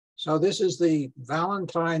So this is the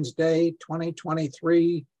Valentine's Day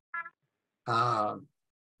 2023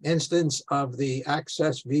 instance of the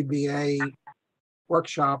Access VBA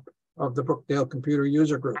workshop of the Brookdale Computer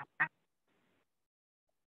User Group.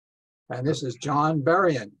 And this is Jon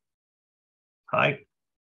Berrian. Hi.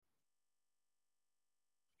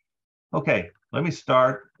 Okay, let me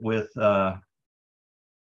start with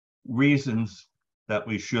reasons that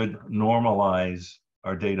we should normalize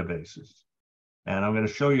our databases. And I'm going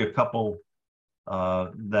to show you a couple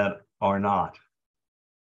that are not,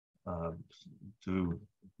 to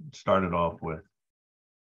start it off with.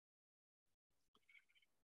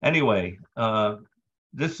 Anyway,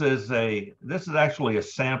 this is actually a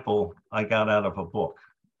sample I got out of a book.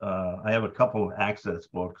 I have a couple of Access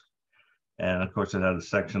books, and of course it had a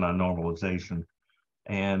section on normalization,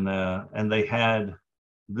 and they had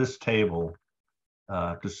this table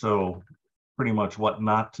to show pretty much what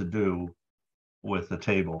not to do with a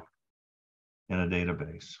table in a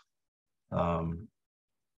database.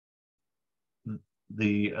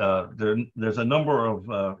 There's a number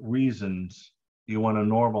of reasons you want to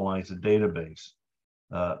normalize a database.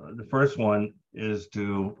 The first one is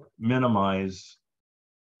to minimize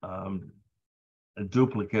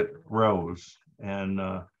duplicate rows, and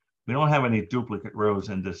we don't have any duplicate rows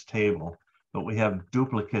in this table, but we have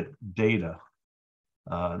duplicate data.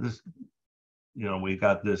 We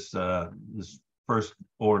got this this first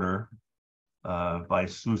order by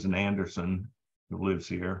Susan Anderson, who lives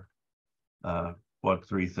here, bought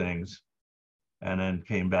 3 things, and then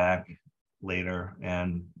came back later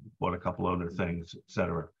and bought a couple other things,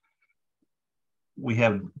 etc. We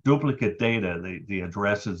have duplicate data. The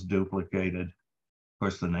address is duplicated. Of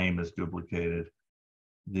course, the name is duplicated.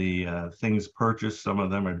 The things purchased, some of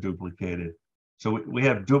them are duplicated. So we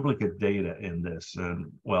have duplicate data in this,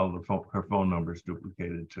 and well, her phone number is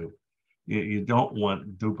duplicated too. You don't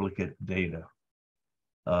want duplicate data.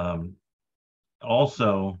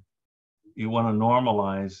 Also, you want to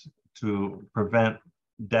normalize to prevent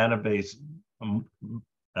database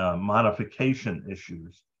modification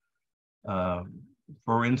issues.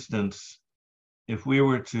 For instance, if we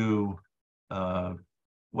were to, add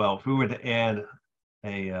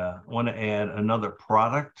want to add another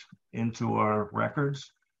product into our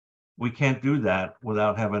records, we can't do that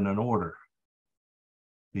without having an order,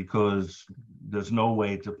 because there's no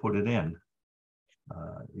way to put it in.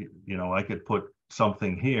 I could put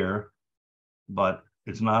something here, but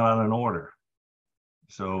it's not on an order,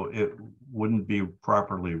 so it wouldn't be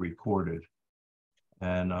properly recorded.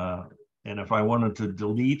 And if I wanted to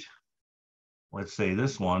delete, let's say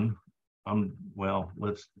this one,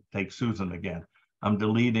 let's take Susan again. I'm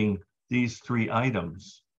deleting these 3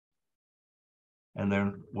 items, and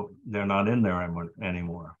they're not in there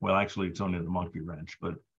anymore. Well, actually, it's only the monkey wrench,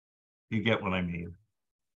 but you get what I mean.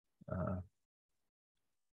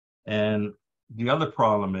 And the other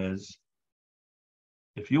problem is,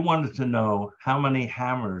 if you wanted to know how many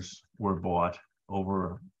hammers were bought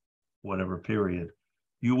over whatever period,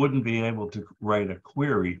 you wouldn't be able to write a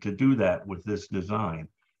query to do that with this design,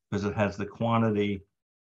 because it has the quantity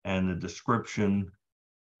and the description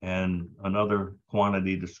and another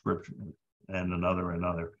quantity description and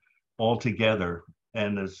another all together.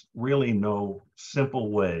 And there's really no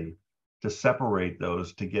simple way to separate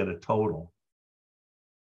those to get a total.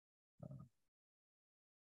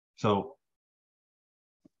 So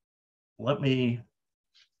let me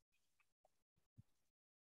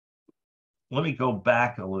go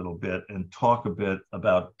back a little bit and talk a bit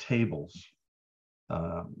about tables.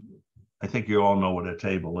 I think you all know what a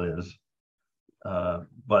table is,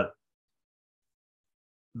 but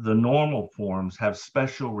the normal forms have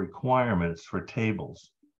special requirements for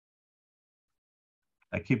tables.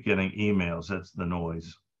 I keep getting emails, that's the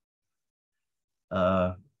noise.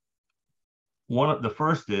 The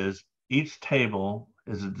first is, each table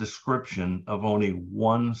is a description of only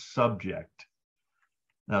one subject.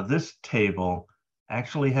 Now, this table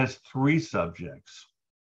actually has 3 subjects.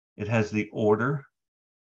 It has the order,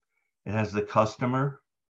 it has the customer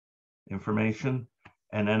information,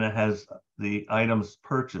 and then it has the items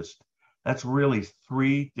purchased. That's really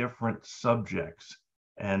 3 different subjects,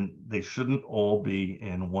 and they shouldn't all be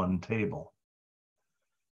in one table.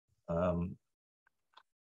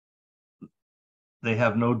 They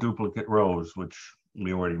have no duplicate rows, which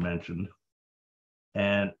we already mentioned.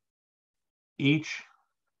 And each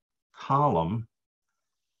column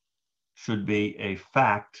should be a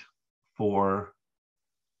fact for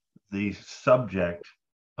the subject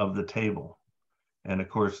of the table. And of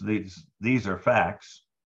course, these are facts,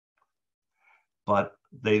 but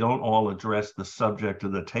they don't all address the subject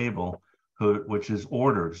of the table, which is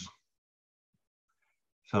orders.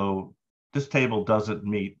 So this table doesn't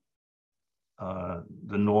meet the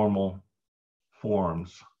normal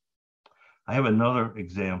forms. I have another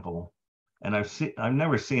example, and I've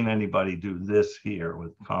never seen anybody do this here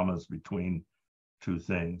with commas between two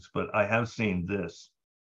things, but I have seen this.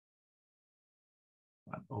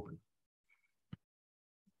 I'm open.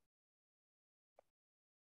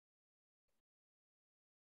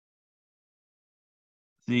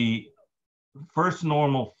 The first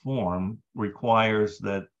normal form requires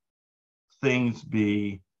that things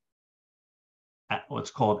be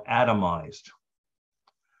what's called atomized.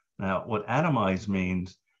 Now, what atomized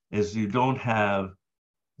means is you don't have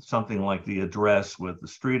something like the address with the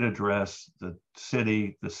street address, the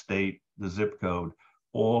city, the state, the zip code,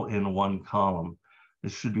 all in one column.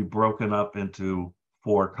 It should be broken up into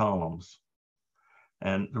 4 columns.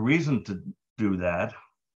 And the reason to do that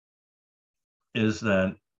is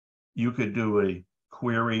that you could do a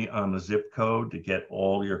query on the zip code to get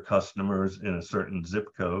all your customers in a certain zip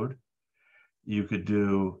code. You could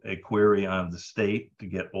do a query on the state to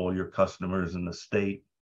get all your customers in the state.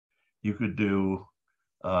 You could do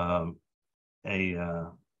well,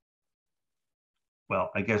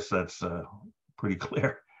 I guess that's pretty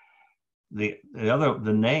clear.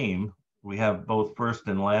 The name, we have both first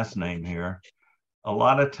and last name here. A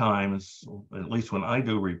lot of times, at least when I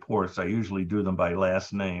do reports, I usually do them by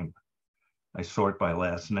last name. I sort by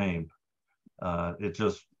last name. It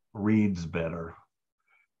just reads better.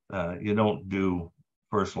 You don't do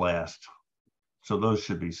first, last. So those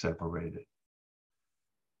should be separated.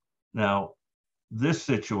 Now, this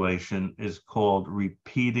situation is called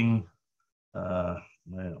repeating.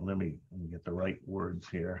 Let me get the right words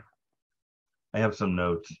here. I have some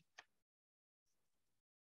notes.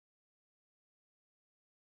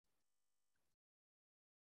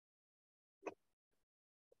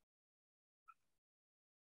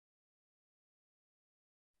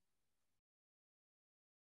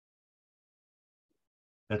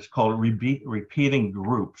 It's called repeating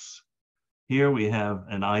groups. Here we have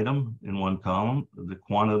an item in one column, the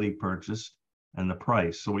quantity purchased, and the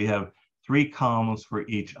price. So we have 3 columns for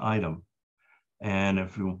each item. And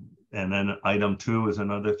then item 2 is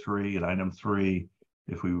another 3, and item 3,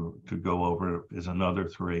 if we were to go over, is another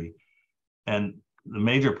 3. And the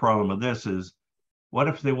major problem with this is, what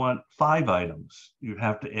if they want 5 items? You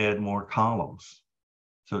have to add more columns.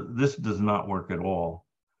 So this does not work at all.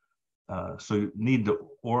 So you need to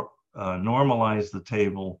normalize the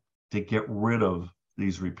table to get rid of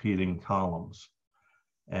these repeating columns.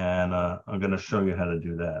 And I'm going to show you how to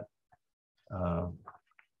do that.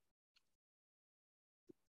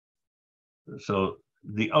 So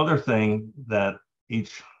the other thing that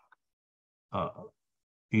each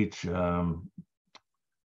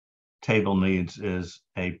table needs is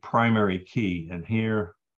a primary key. And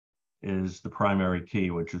here is the primary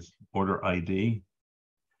key, which is order ID.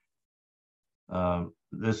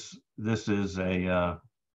 This is an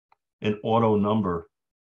auto number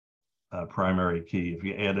primary key. If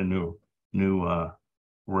you add a new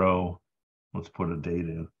row, let's put a date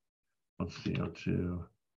in. Let's see, 02,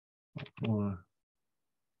 04.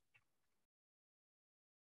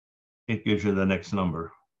 It gives you the next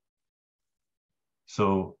number.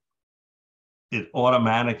 So it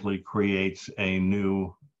automatically creates a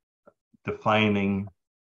new defining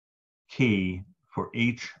key for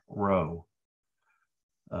each row.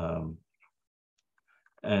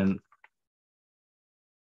 And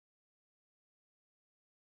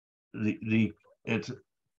the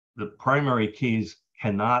primary keys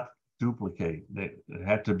cannot duplicate. They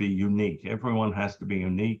have to be unique. Everyone has to be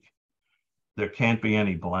unique. There can't be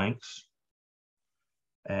any blanks.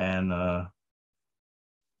 And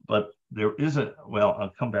but there isn't. Well,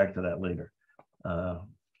 I'll come back to that later.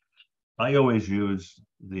 I always use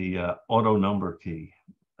the auto number key.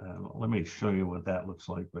 Let me show you what that looks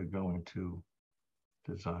like by going to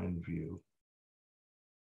design view.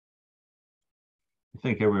 I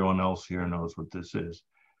think everyone else here knows what this is,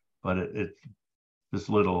 but this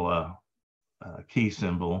little key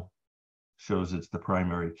symbol shows it's the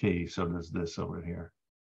primary key. So does this over here.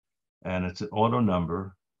 And it's an auto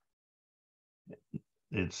number.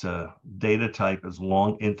 Its data type is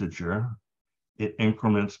long integer. It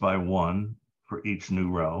increments by 1 for each new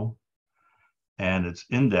row. And it's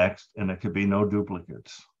indexed, and it could be no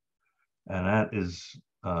duplicates. And that is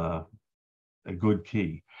a good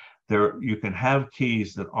key. You can have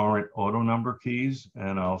keys that aren't auto number keys,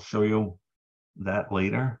 and I'll show you that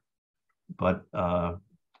later. But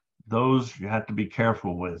those you have to be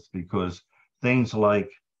careful with, because things like,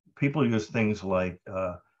 people use things like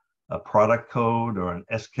a product code or an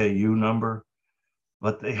SKU number,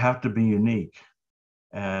 but they have to be unique.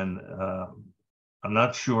 And I'm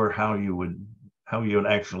not sure how you would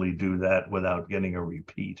actually do that without getting a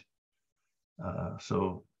repeat.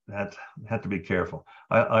 So that had to be careful.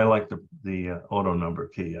 I like the auto number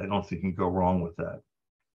key. I don't think you can go wrong with that.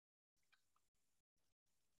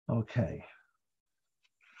 Okay.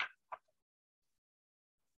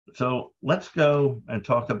 So let's go and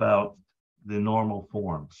talk about the normal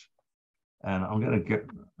forms. And I'm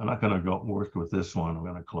not going to work with this one. I'm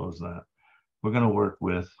going to close that. We're going to work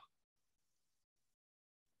with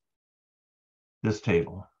this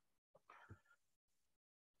table.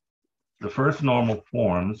 The first normal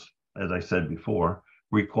forms, as I said before,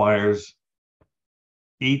 requires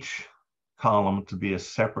each column to be a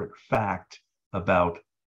separate fact about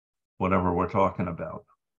whatever we're talking about.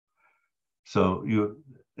 So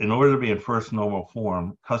in order to be in first normal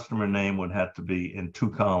form, customer name would have to be in 2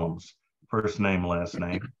 columns, first name, last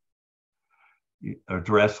name.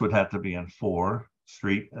 Address would have to be in 4,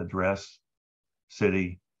 street, address,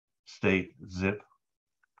 city, state, zip.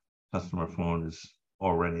 Customer phone is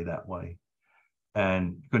already that way.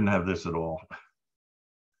 And couldn't have this at all.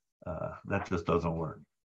 That just doesn't work.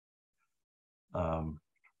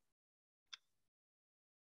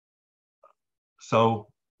 So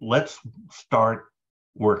let's start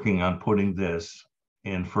working on putting this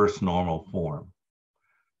in first normal form.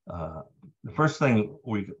 The first thing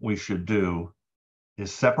we should do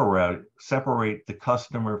is separate the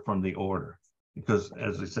customer from the order, because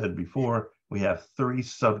as I said before, we have 3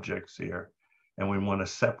 subjects here, and we want to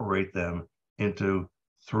separate them into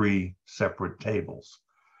 3 separate tables.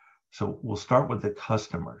 So we'll start with the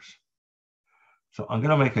customers. So I'm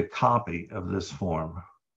going to make a copy of this form.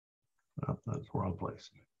 Oh, that's the wrong place.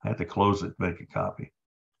 I had to close it to make a copy.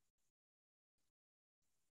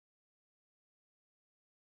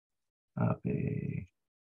 Copy.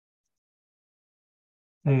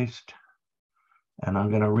 Paste. And I'm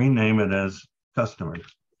going to rename it as customers.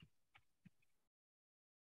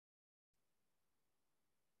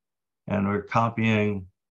 And we're copying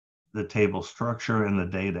the table structure and the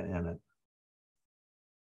data in it.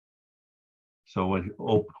 So when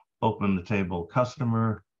you open the table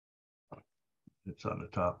customer, it's on the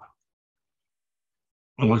top.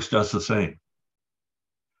 It looks just the same.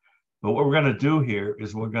 But what we're going to do here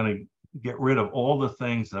is we're going to get rid of all the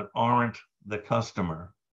things that aren't the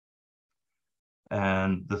customer.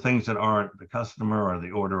 And the things that aren't the customer are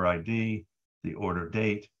the order ID, the order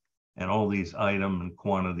date, and all these item and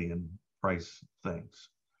quantity and price things.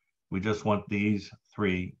 We just want these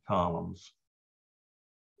 3 columns.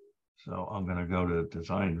 So I'm going to go to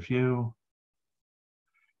Design View,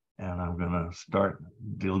 and I'm going to start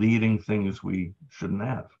deleting things we shouldn't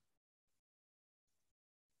have.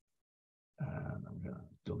 And I'm going to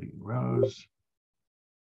delete rows.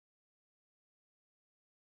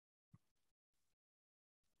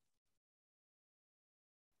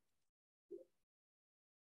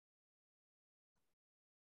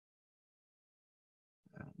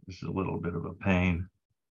 This is a little bit of a pain.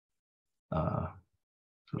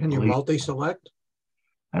 Can you multi-select?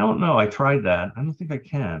 I don't know. I tried that. I don't think I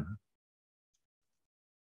can.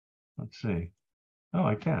 Let's see. Oh,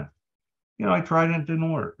 I can. You know, I tried it. It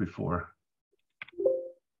didn't work before.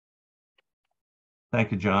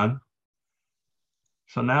 Thank you, John.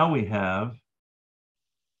 So now we have,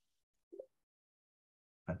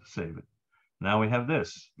 I have to save it. Now we have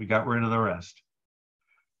this. We got rid of the rest.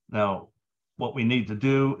 Now, what we need to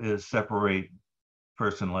do is separate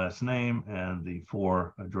first and last name and the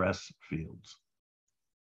 4 address fields.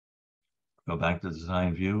 Go back to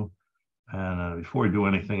Design View. And before we do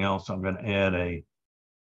anything else, I'm going to add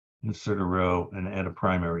insert a row and add a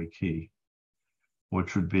primary key,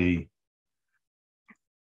 which would be,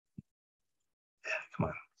 come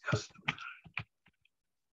on, customer.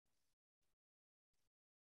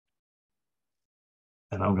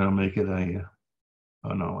 And I'm going to make it a,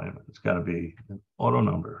 oh no, wait a minute, it's got to be an auto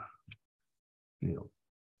number field.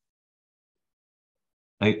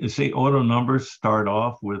 You see, auto numbers start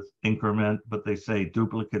off with increment, but they say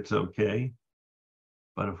duplicates okay.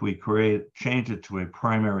 But if we change it to a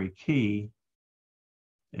primary key,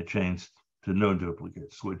 it changes to no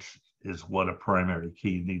duplicates, which is what a primary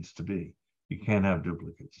key needs to be. You can't have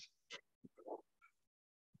duplicates.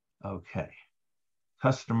 Okay.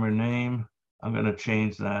 Customer name, I'm going to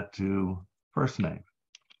change that to first name.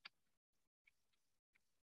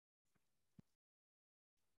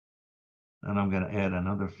 And I'm going to add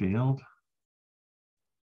another field,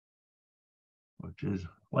 which is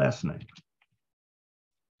last name.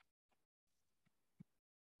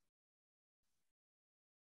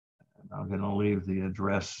 And I'm going to leave the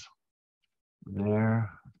address there.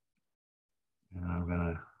 And I'm going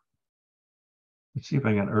to, let's see if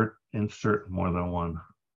I can insert more than one.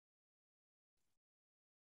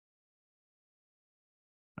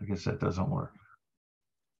 I guess that doesn't work.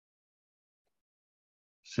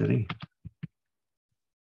 City.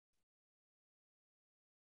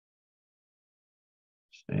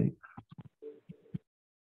 State.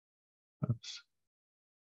 Oops.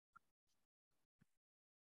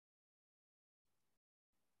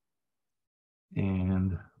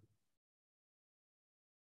 And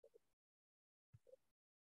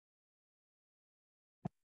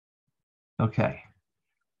okay.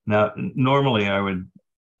 Now, normally I would,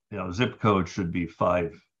 zip code should be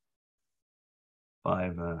five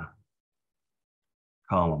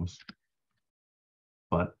columns,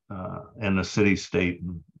 but and the city, state,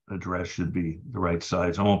 and address should be the right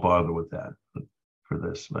size. I won't bother with that for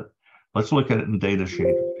this, but let's look at it in data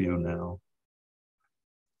sheet view now.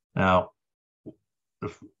 Now,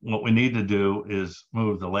 what we need to do is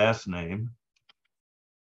move the last name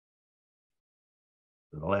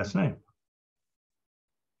to the last name.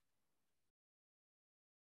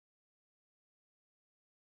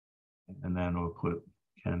 And then we'll put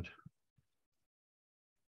Kent.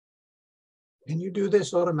 Can you do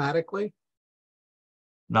this automatically?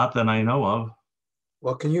 Not that I know of.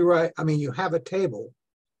 Well, can you write, I mean, you have a table.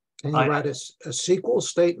 Can you write a SQL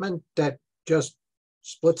statement that just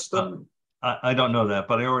splits them? I don't know that,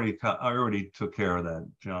 but I already took care of that,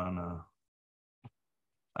 John.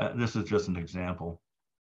 This is just an example.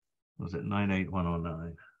 Was it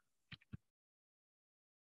 98109?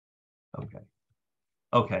 Okay.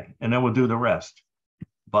 Okay, and then we'll do the rest.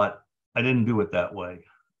 But I didn't do it that way.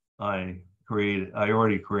 I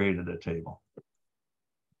already created a table.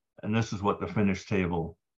 And this is what the finished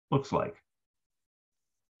table looks like.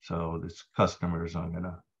 So this customers, I'm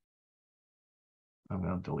gonna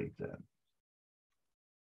delete that.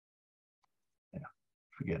 Yeah,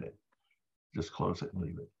 forget it. Just close it and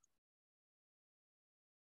leave it.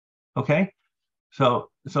 Okay, so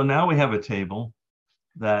now we have a table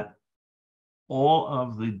that all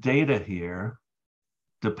of the data here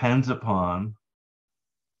depends upon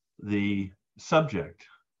the subject,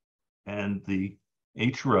 and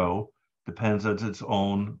each row depends on its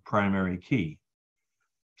own primary key.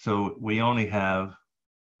 So we only have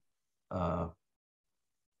five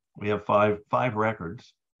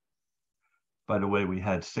records. By the way, we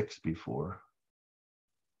had 6 before.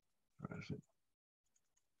 Where is it?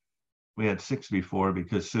 We had 6 before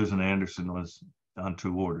because Susan Anderson was on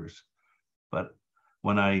 2 orders. But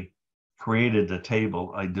when I created the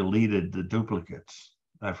table, I deleted the duplicates.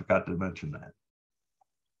 I forgot to mention that.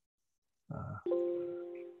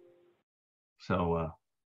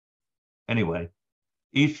 Anyway,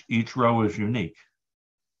 each row is unique.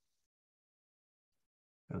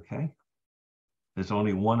 Okay, there's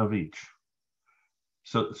only one of each.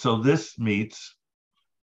 So this meets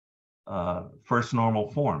first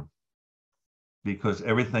normal form because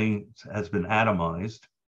everything has been atomized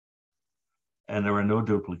and there are no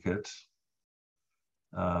duplicates.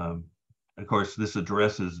 Of course, this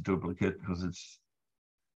address is duplicate because it's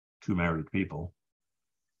 2 married people.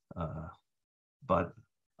 But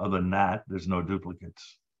other than that, there's no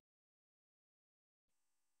duplicates.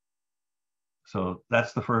 So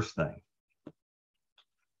that's the first thing.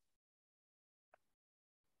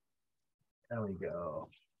 There we go.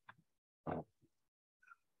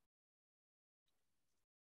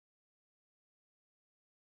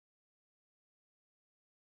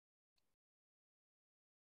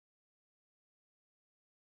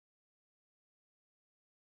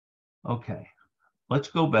 Okay, let's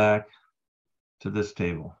go back to this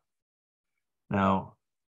table. Now,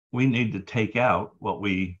 we need to take out what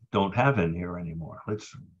we don't have in here anymore.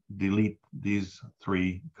 Let's delete these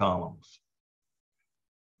 3 columns.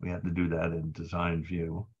 We have to do that in design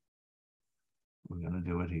view. We're going to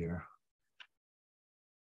do it here.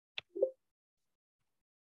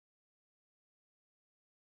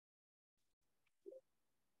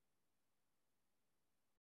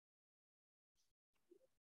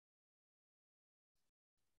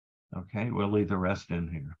 Okay, we'll leave the rest in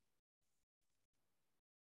here.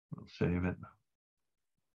 We'll save it.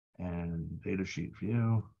 And datasheet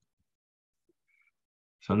view.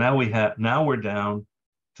 So now we're down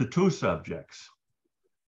to 2 subjects.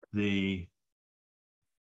 The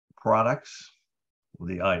products,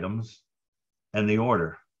 the items, and the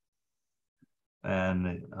order.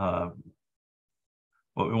 And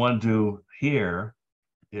what we want to do here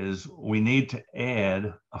is we need to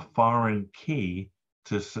add a foreign key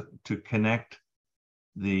to connect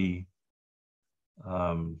the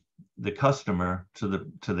customer to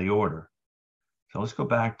the order. So let's go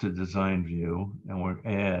back to design view and we'll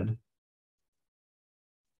add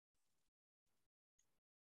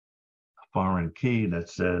foreign key that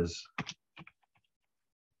says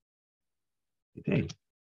date.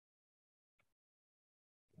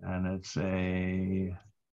 And it's a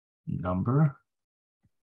number.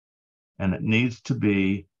 And it needs to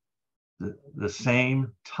be the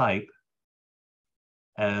same type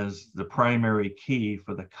as the primary key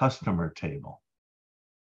for the customer table.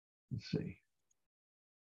 Let's see.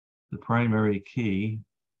 The primary key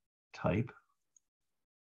type,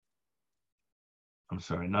 I'm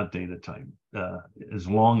sorry, not data type, is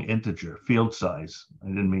long integer, field size. I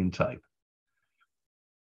didn't mean type.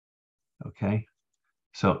 Okay,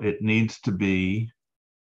 so it needs to be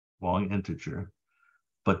long integer,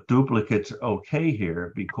 but duplicates are okay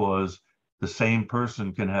here because the same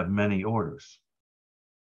person can have many orders.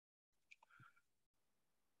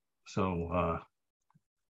 So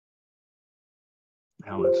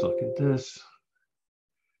now let's look at this.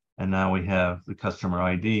 And now we have the customer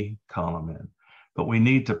ID column in. But we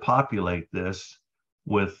need to populate this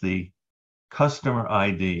with the customer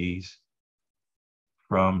IDs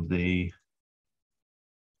from the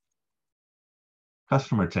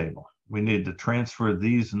customer table. We need to transfer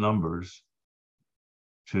these numbers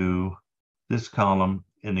to this column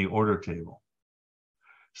in the order table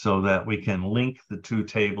so that we can link the two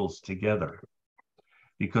tables together.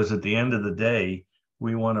 Because at the end of the day,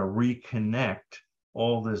 we want to reconnect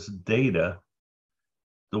all this data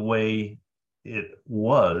the way it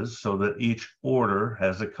was so that each order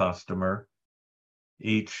has a customer,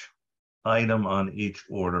 each item on each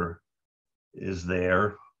order is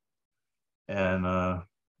there. And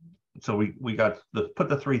so we got put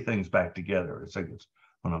the three things back together, is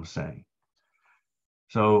what I'm saying.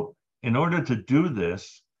 So in order to do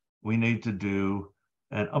this, we need to do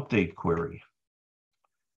an update query.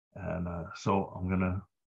 And so I'm going to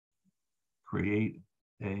create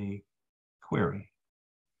a query.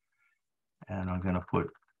 And I'm going to put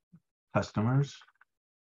customers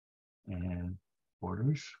and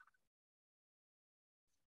orders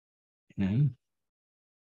in.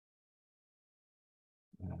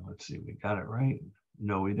 And let's see, we got it right?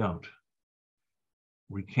 No, we don't.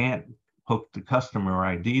 We can't hook the customer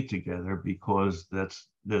ID together because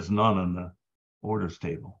there's none in the orders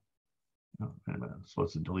table. Oh, wait a minute, I'm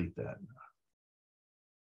supposed to delete that.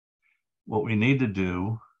 What we need to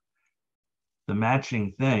do, the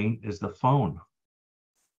matching thing is the phone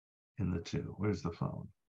in the two. Where's the phone?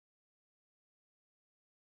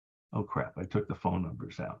 Oh crap, I took the phone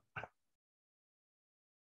numbers out.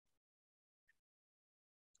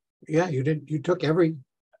 Yeah, you did. You took all of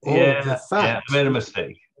the facts. Yeah, I made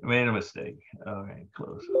a mistake. All right,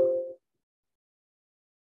 close.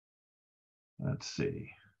 Let's see.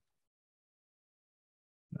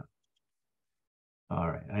 No. All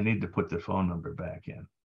right, I need to put the phone number back in.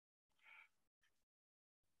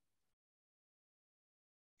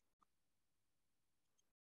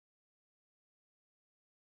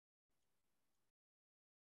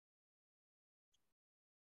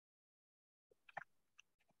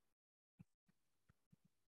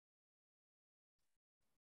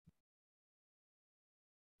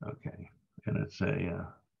 Okay, and it's a,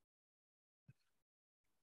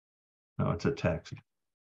 no, it's a text.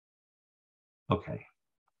 Okay,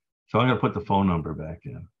 so I'm gonna put the phone number back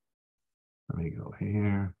in. Let me go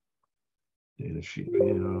here, data sheet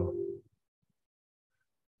view.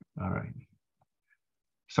 All right,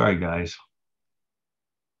 sorry guys.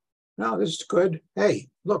 No, this is good. Hey,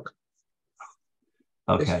 look.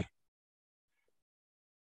 Okay.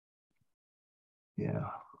 Yeah.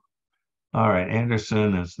 All right,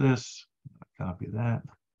 Anderson is this. Copy that.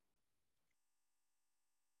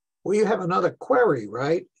 Well, you have another query,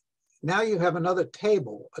 right? Now you have another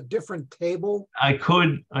table, a different table. I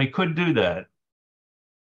could do that.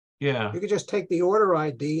 Yeah. You could just take the order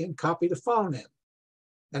ID and copy the phone in.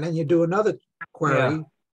 And then you do another query.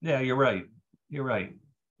 Yeah, you're right. You're right.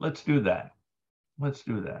 Let's do that. Let's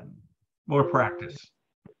do that. More practice.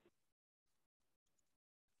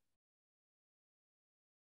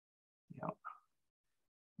 Yep.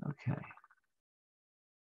 Okay.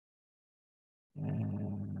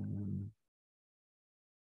 And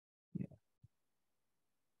yeah.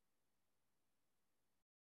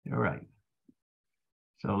 You're right.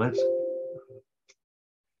 So let's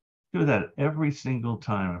do that every single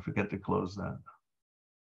time. I forget to close that.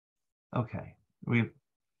 Okay. We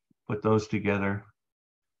put those together.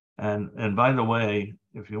 And by the way,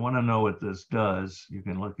 if you want to know what this does, you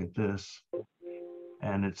can look at this.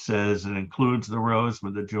 And it says it includes the rows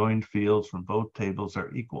where the joined fields from both tables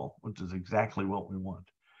are equal, which is exactly what we want.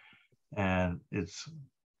 And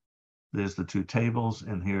there's the two tables,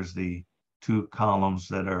 and here's the two columns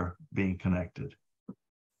that are being connected.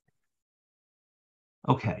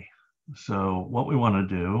 Okay, So what we want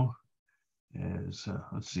to do is,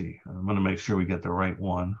 let's see, I'm going to make sure we get the right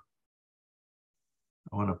one.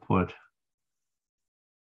 I want to put,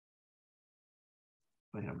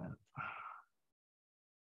 wait a minute.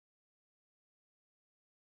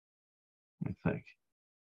 Let me think.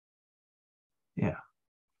 Yeah.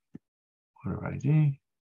 Order ID.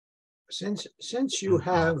 Since you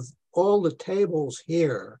have all the tables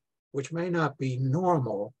here, which may not be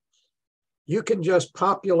normal, you can just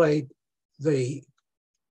populate the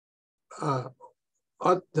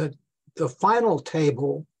final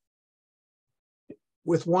table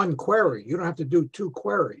with one query. You don't have to do two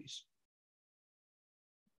queries.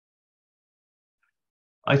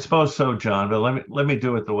 I suppose so, John, but let me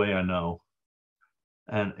do it the way I know.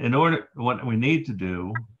 And in order, what we need to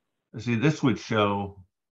do, see, this would show,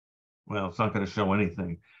 well, it's not going to show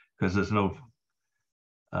anything because there's no,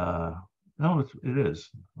 no, it is.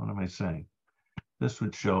 What am I saying? This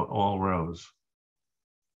would show all rows.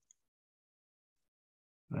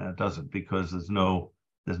 It doesn't because there's no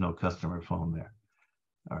customer phone there.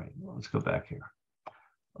 All right, let's go back here.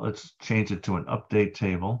 Let's change it to an update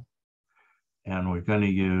table. And we're going to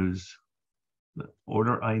use the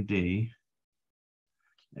order ID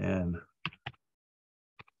and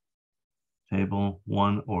table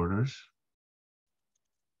 1 orders.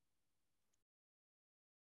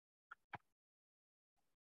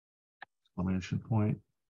 Exclamation point.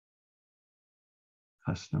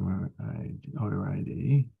 Customer ID, order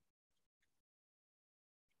ID.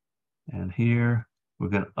 And here we're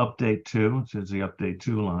going to update to, this is the update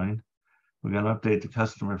to line. We're going to update the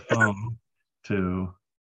customer phone to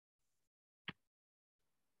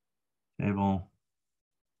table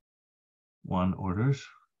 1 orders,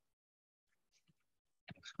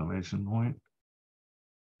 exclamation point,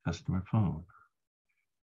 customer phone.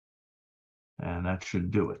 And that should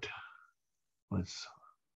do it. Let's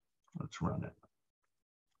run it.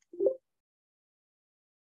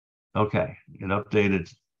 Okay, it updated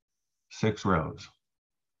 6 rows.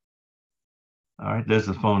 All right, there's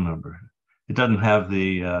the phone number. It doesn't have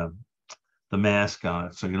the mask on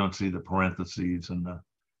it, so you don't see the parentheses and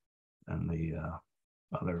the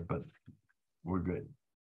other, but we're good.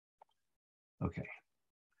 Okay,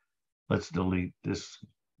 let's delete this.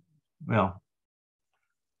 Well,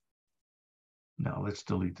 no, let's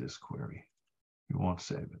delete this query. We won't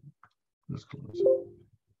save it. Let's close it. All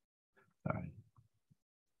right.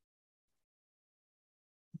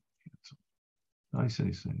 I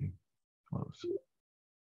say close.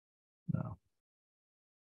 No.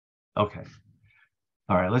 Okay.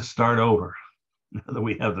 All right, let's start over now that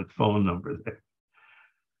we have the phone number there.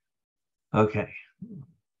 Okay.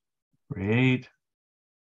 Create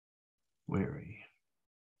query.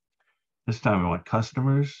 This time we want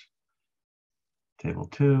customers. Table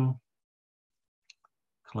 2.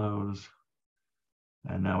 Close.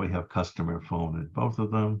 And now we have customer phone in both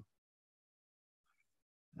of them.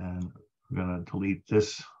 And we're going to delete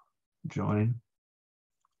this join.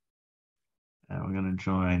 And we're going to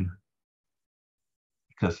join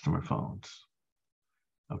customer phones.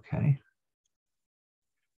 Okay.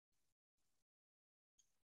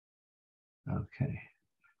 Okay.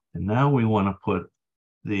 And now we want to put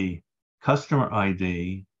the customer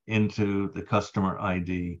ID into the customer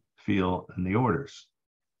ID field in the orders.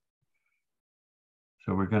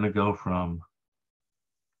 So we're going to go from,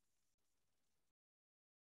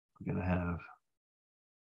 we're going to have,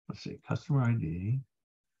 let's see, customer ID.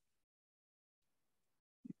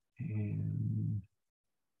 And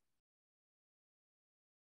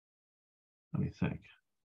let me think.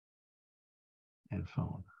 And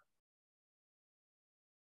phone.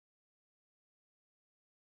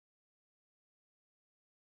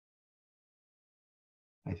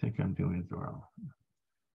 I think I'm doing it wrong.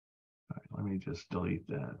 All right, let me just delete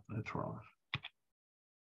that. That's wrong.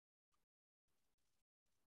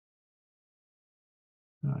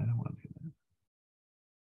 No, I don't want to do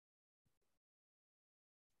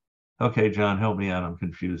that. Okay, John, help me out. I'm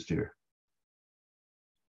confused here.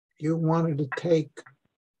 You wanted to take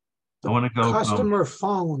I want to go customer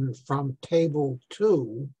phone from table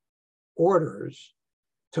 2 orders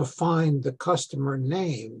to find the customer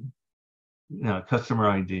name. No, customer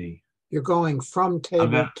ID. You're going from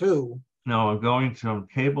table 2. No, I'm going from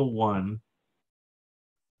table 1.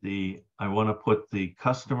 I want to put the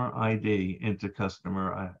customer ID into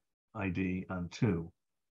customer ID on 2.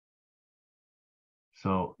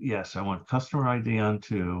 So yes, I want customer ID on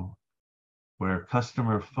 2, where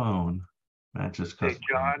customer phone matches customer. Hey,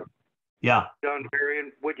 John. Yeah. Jon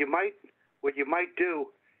Berrian, what you might do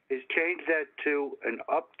is change that to an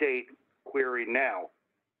update query now.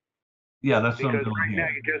 Yeah, that's what I'm because doing right here. now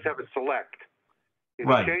you just have a select. If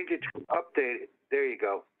Right. you change it to update it, there you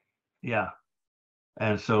go. Yeah.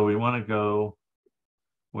 And so we want to go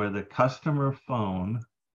where the customer phone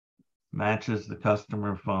matches the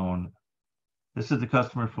customer phone. This is the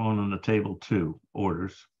customer phone on the table 2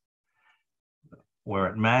 orders, where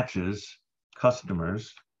it matches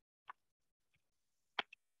customers.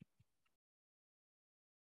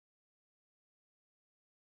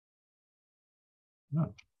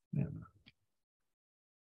 No, yeah.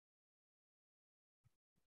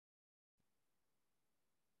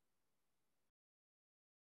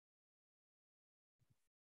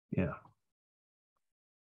 Yeah.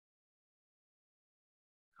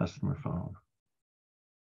 Customer phone.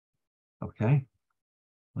 Okay.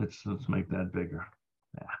 Let's make that bigger.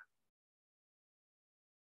 Yeah.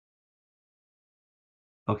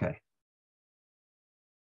 Okay.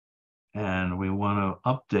 And we want to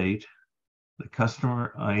update the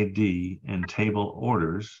customer ID in table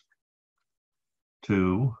orders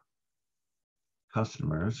to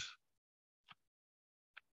customers.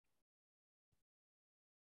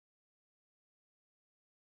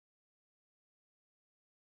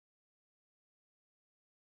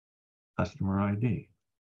 Customer ID.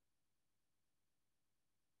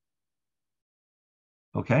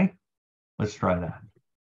 Okay, let's try that.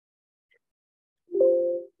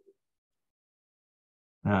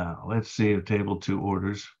 Now, let's see if table 2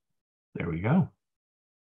 orders. There we go.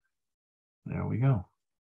 There we go.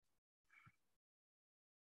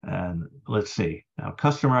 And let's see. Now,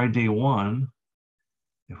 customer ID 1,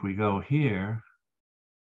 if we go here,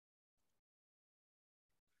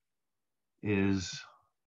 is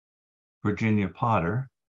Virginia Potter.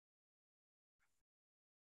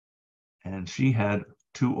 And she had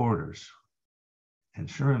 2 orders. And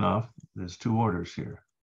sure enough, there's 2 orders here.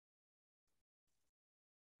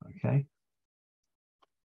 Okay.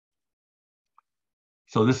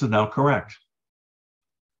 So this is now correct.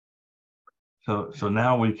 So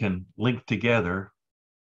now we can link together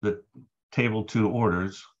the table 2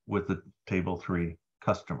 orders with the table 3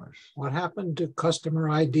 customers. What happened to customer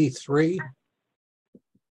ID 3?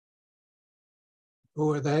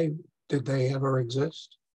 Who are they? Did they ever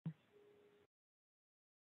exist?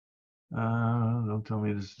 Don't tell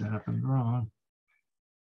me this happened wrong.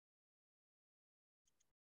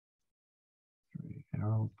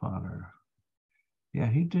 Harold Potter. Yeah,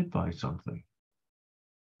 he did buy something.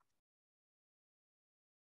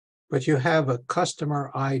 But you have a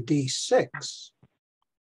customer ID 6.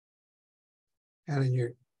 And in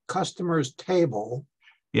your customers table.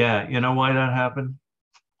 Yeah, you know why that happened?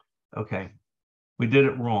 Okay, we did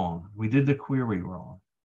it wrong. We did the query wrong.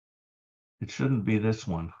 It shouldn't be this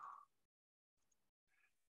one.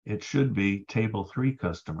 It should be table 3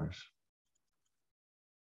 customers.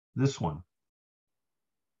 This one.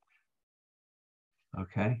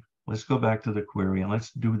 Okay, let's go back to the query and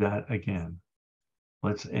let's do that again.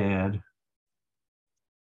 Let's add.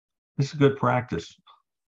 This is good practice.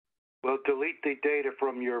 Well, delete the data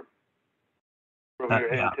from your end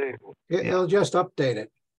Yeah. table. It'll just update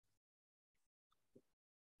it.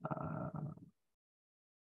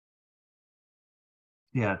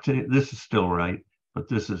 Yeah, this is still right, but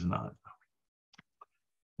this is not.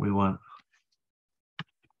 We want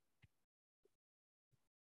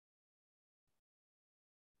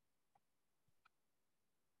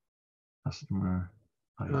customer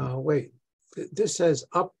ID. Wait, this says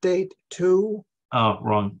update to. Oh,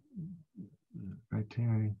 wrong.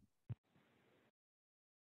 Criteria.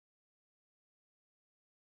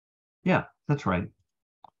 Yeah, that's right.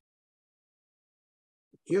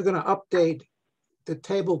 You're going to update the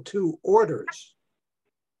table 2 orders.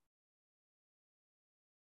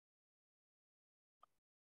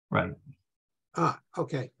 Right. Ah,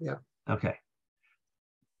 okay, yeah. Okay.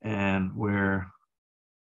 And we're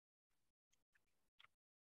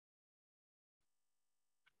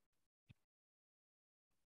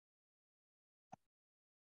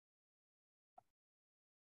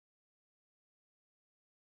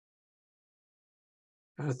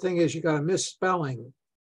And the thing is, you got a misspelling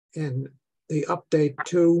in the update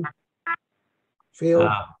to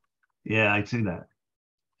field. yeah, I see that.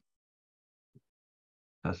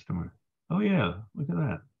 Customer. Oh yeah, look at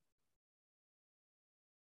that.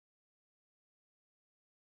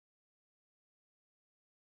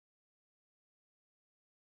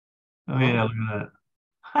 Oh yeah, look at that.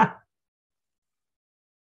 Ha!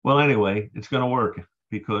 Well, anyway, it's going to work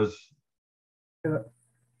because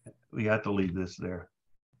we have to leave this there.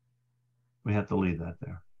 We have to leave that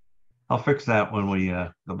there. I'll fix that when we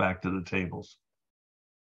go back to the tables.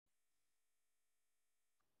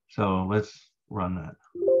 So let's run that.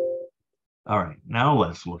 All right, now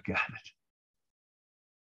let's look at it.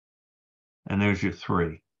 and there's your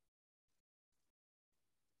 3.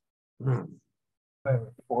 Hmm.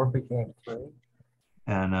 4 became 3.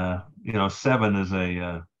 And, you know, 7 is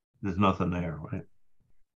there's nothing there, right?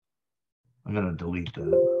 I'm going to delete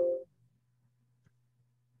that.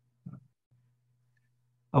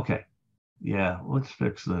 Okay. Yeah, let's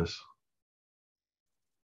fix this.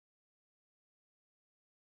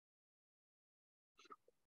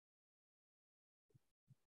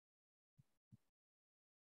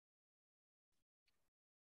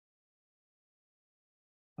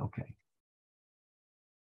 Okay.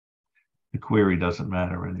 The query doesn't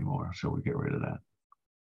matter anymore, so we get rid of that.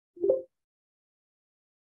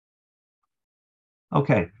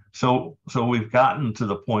 Okay, so we've gotten to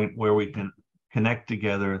the point where we can connect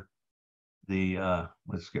together the,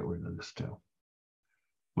 let's get rid of this too.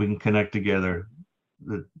 We can connect together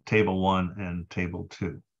the table 1 and table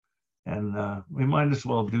 2. And we might as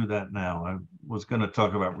well do that now. I was going to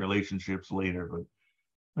talk about relationships later, but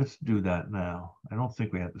let's do that now. I don't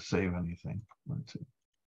think we have to save anything. Let's see.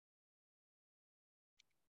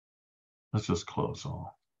 Let's just close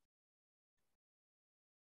all.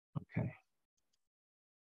 Okay.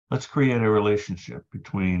 Let's create a relationship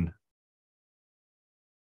between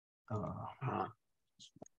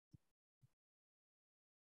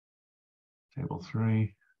table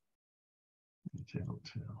 3 and table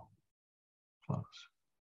 2. Close.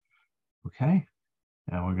 Okay.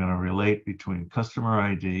 And we're going to relate between customer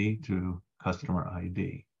ID to customer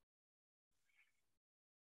ID.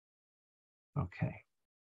 Okay.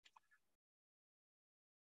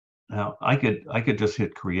 Now I could just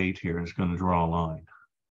hit create here. It's going to draw a line.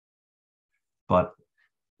 But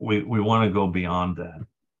we want to go beyond that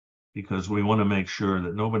because we want to make sure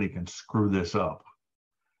that nobody can screw this up.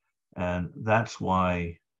 And that's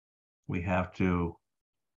why we have to,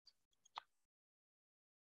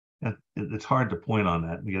 it's hard to point on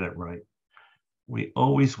that and get it right. We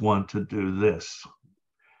always want to do this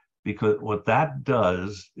because what that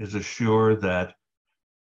does is assure that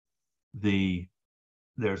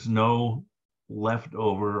there's no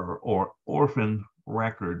leftover or orphan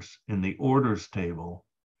records in the orders table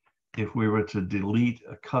if we were to delete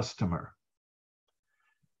a customer.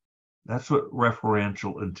 That's what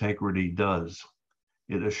referential integrity does.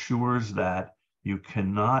 It assures that you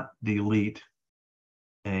cannot delete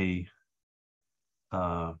a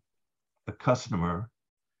customer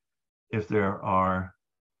if there are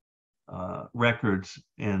records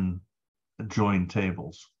in joined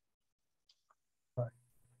tables. Right.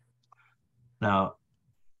 Now,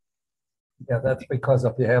 yeah, that's because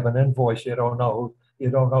if you have an invoice, you don't know who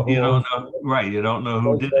right? You don't know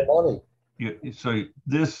who did it. Money. So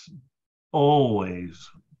this always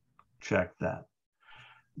check that.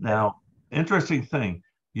 Now, interesting thing,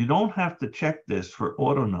 you don't have to check this for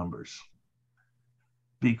auto numbers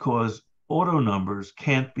because auto numbers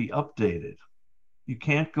can't be updated. You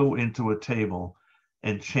can't go into a table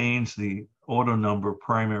and change the auto number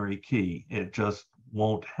primary key. It just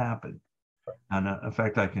won't happen. And in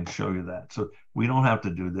fact, I can show you that. So we don't have to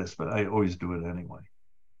do this, but I always do it anyway.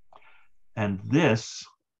 And this,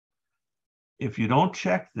 if you don't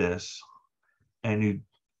check this and you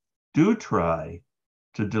do try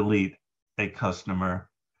to delete a customer,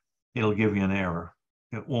 it'll give you an error.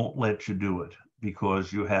 It won't let you do it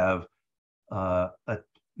because you have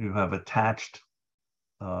attached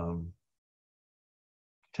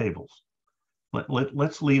tables.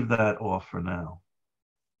 Let's leave that off for now.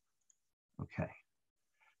 Okay.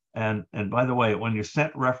 And by the way, when you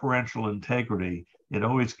set referential integrity, it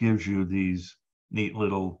always gives you these neat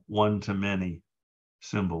little one-to-many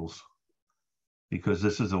symbols because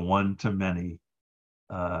this is a one-to-many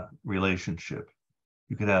relationship.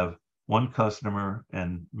 You could have one customer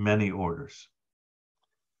and many orders.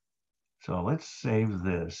 So let's save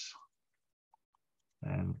this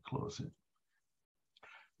and close it.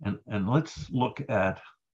 And let's look at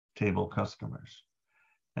table customers.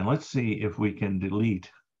 And let's see if we can delete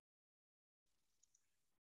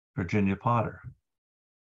Virginia Potter.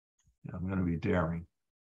 I'm going to be daring.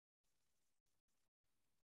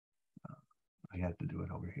 I had to do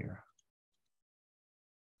it over here.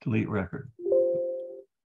 Delete record.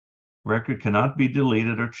 Record cannot be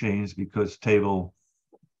deleted or changed because table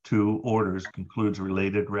 2 orders concludes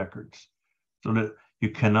related records. So that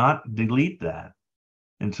you cannot delete that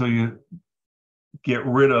until you get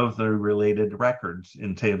rid of the related records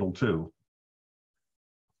in table 2.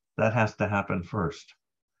 That has to happen first.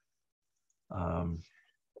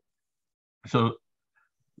 So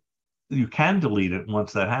you can delete it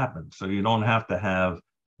once that happens. So you don't have to have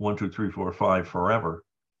 1, 2, 3, 4, 5 forever.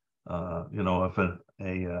 You know, if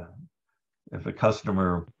a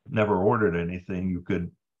customer never ordered anything, you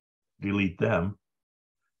could delete them.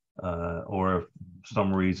 Or if for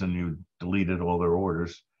some reason you deleted all their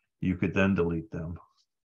orders, you could then delete them.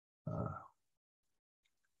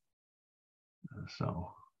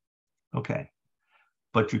 So, okay.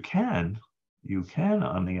 But you can,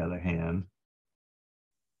 on the other hand,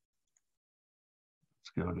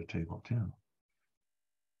 let's go to table 2.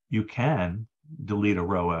 You can delete a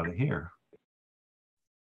row out of here.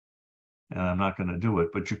 And I'm not going to do it,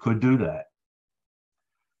 but you could do that.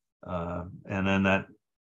 And then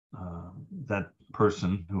that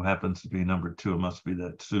person who happens to be number 2, it must be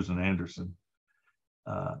that Susan Anderson,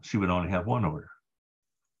 she would only have 1 order.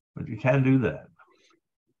 But you can do that.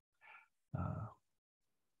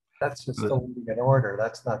 That's just deleting an order.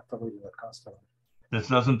 That's not deleting the customer. This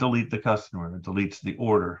doesn't delete the customer. It deletes the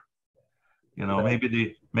order. You know,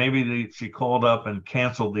 maybe she called up and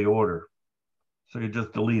canceled the order, so you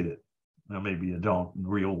just delete it. Now maybe you don't in the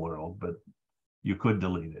real world, but you could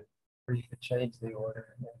delete it. Or you could change the order.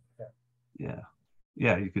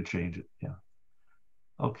 Yeah, you could change it. Yeah.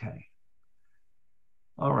 Okay.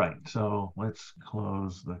 All right. So let's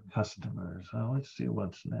close the customers. Let's see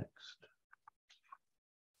what's next.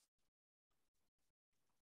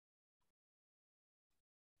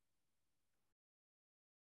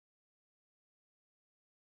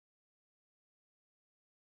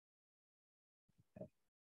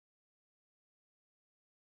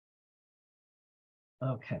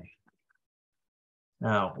 Okay.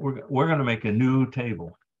 Now we're going to make a new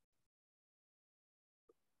table.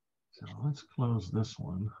 So let's close this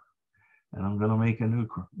one, and I'm going to make a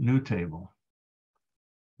new table.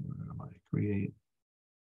 Where am I? Create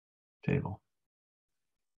table,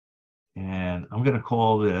 and I'm going to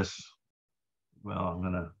call this. Well, I'm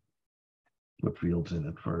going to put fields in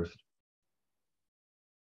it first.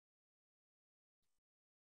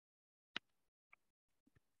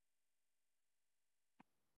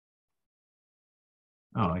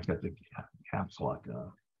 Oh, I got the caps lock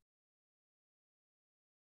on.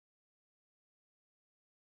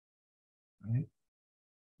 Right.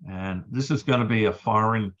 And this is going to be a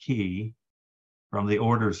foreign key from the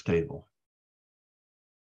orders table.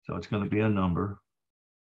 So it's going to be a number.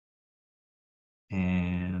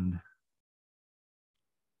 And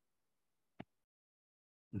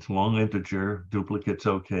it's long integer, duplicates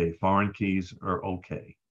okay. Foreign keys are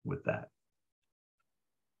okay with that.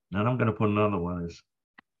 Then I'm going to put another one as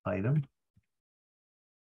item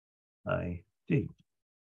ID.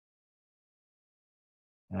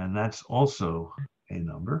 And that's also a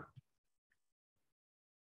number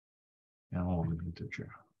and a long integer.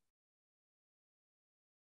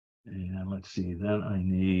 And let's see, then I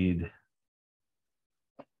need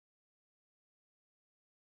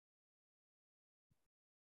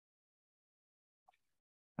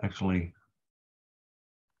actually,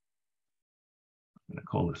 I'm going to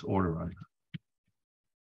call this order run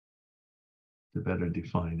to better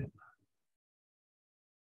define it.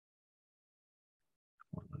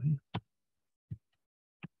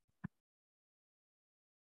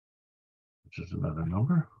 Which is another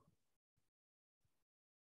number.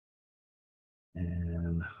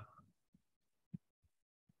 And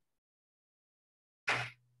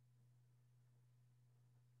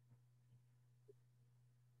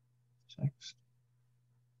text.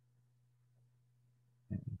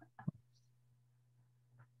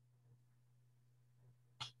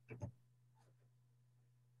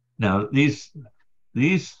 Now these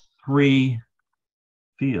 3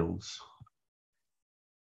 fields,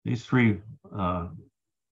 these 3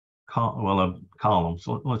 columns.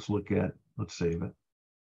 Let's look at. Let's save it.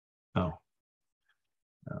 Oh.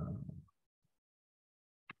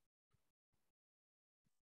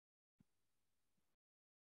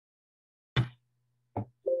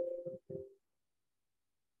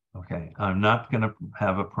 Okay, I'm not going to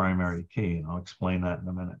have a primary key, and I'll explain that in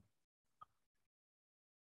a minute.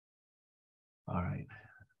 All right.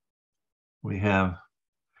 We have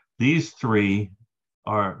these 3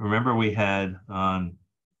 are, remember we had on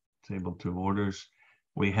table 2 orders,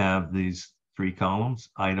 we have these 3 columns,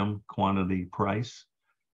 item, quantity, price.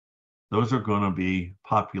 Those are going to be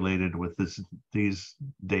populated with these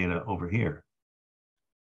data over here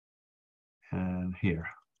and here.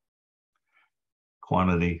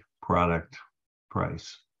 Quantity, product,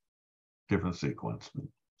 price, different sequence,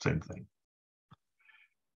 same thing.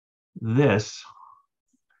 This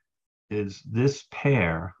is this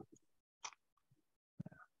pair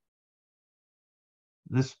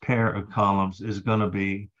of columns is going to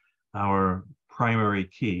be our primary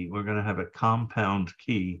key. We're going to have a compound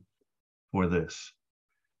key for this.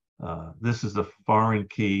 This is the foreign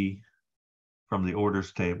key from the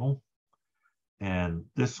orders table. And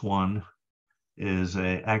this one is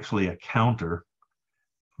actually a counter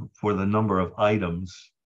for the number of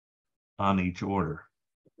items on each order.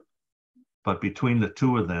 But between the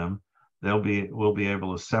two of them, we'll be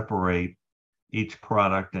able to separate each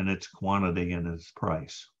product and its quantity and its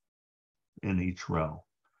price in each row.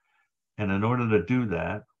 And in order to do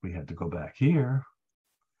that, we had to go back here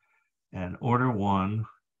and order one,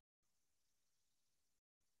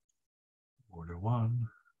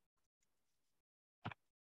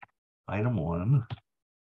 item one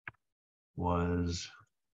was,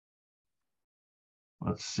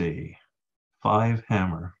 let's see, 5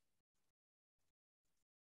 hammer.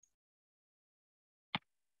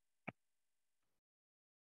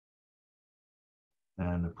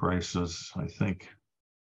 And the price was, I think,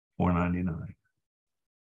 $4.99.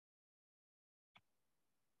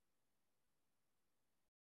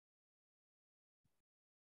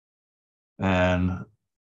 And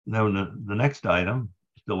then the next item,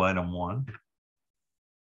 still item 1,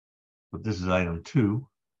 but this is item 2.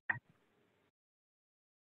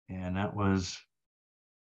 And that was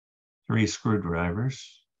 3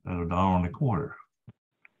 screwdrivers at $1.25.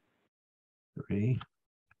 3.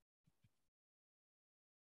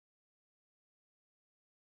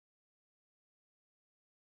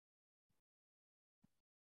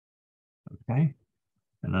 Okay.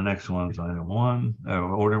 And the next one is item 1,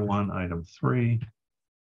 order 1, item 3.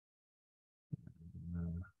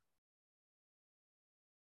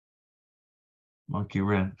 Monkey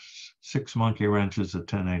wrench, 6 monkey wrenches at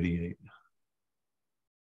 $10.88.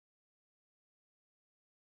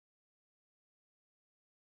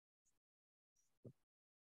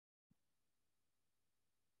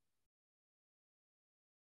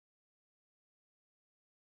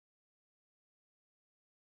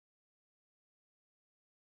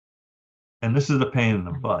 And this is a pain in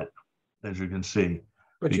the butt, as you can see.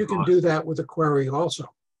 But you can do that with a query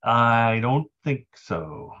also. I don't think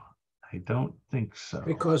so. I don't think so.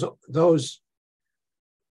 Because those,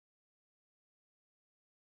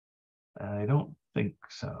 I don't think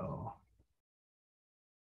so.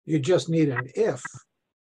 you just need an if.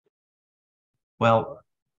 Well,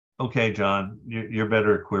 okay, John, you're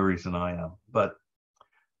better at queries than I am, but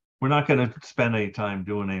we're not going to spend any time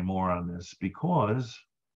doing any more on this because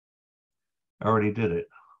I already did it.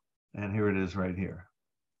 And here it is right here.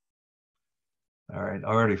 All right, I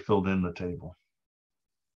already filled in the table.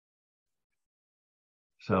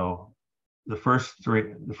 So the first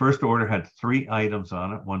order had 3 items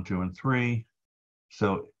on it, 1, 2, and 3.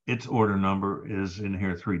 So its order number is in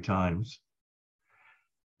here 3 times.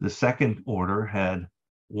 The second order had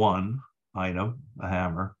 1 item, a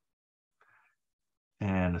hammer.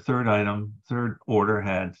 And the third order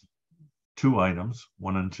had 2 items,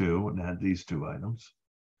 1 and 2, and had these 2 items.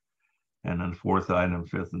 And then 4th item,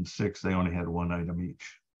 5th, and 6th, they only had 1 item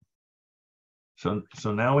each.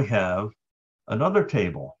 So now we have another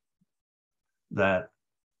table that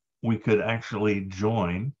we could actually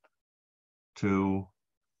join to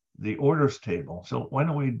the orders table. So why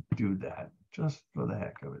don't we do that just for the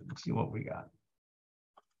heck of it and see what we got.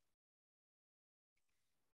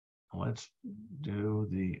 Let's do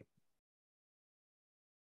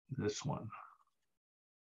this one.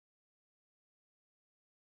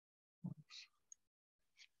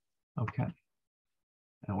 Okay.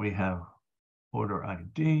 And we have order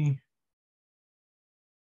ID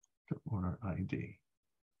to order ID.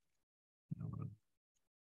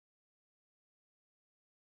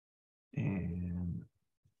 And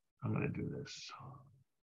I'm going to do this.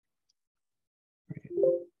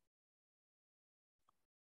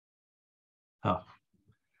 Oh,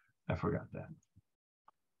 I forgot that.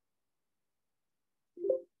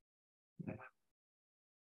 Yeah.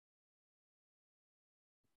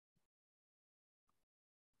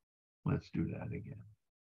 Let's do that again.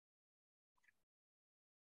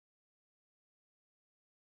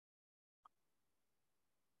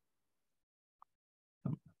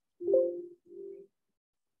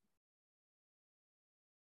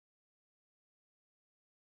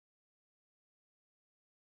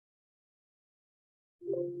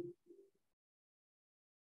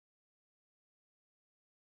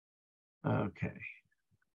 Okay.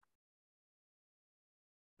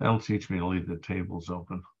 That'll teach me to leave the tables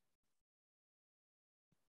open.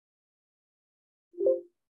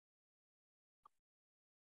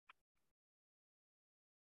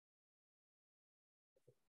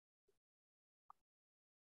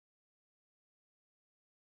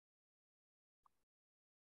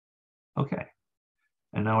 Okay.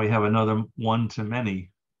 And now we have another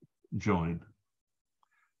one-to-many join.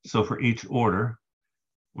 So for each order,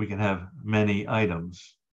 we can have many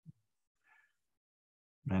items.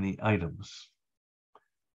 Many items.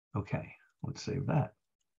 Okay. Let's save that.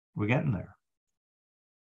 We're getting there.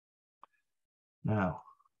 Now,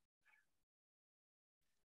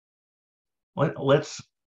 let's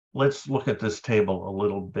look at this table a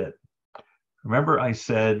little bit. Remember I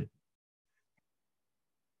said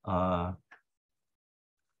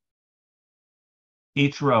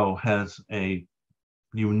each row has a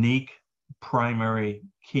unique primary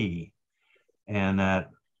key, and that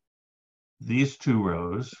these two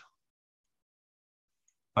rows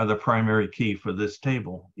are the primary key for this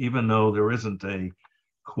table, even though there isn't a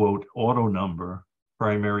quote auto number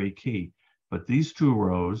primary key. But these two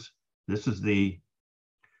rows, this is the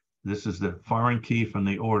foreign key from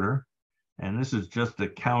the order, and this is just a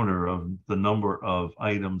counter of the number of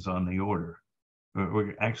items on the order.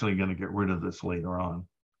 We're actually going to get rid of this later on.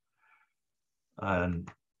 And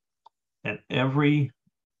every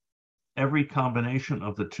combination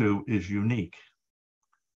of the two is unique.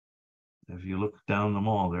 If you look down them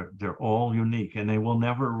all, they're all unique, and they will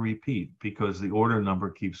never repeat because the order number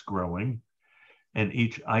keeps growing, and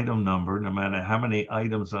each item number, no matter how many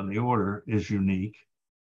items on the order, is unique.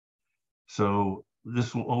 So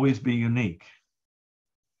this will always be unique,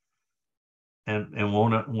 and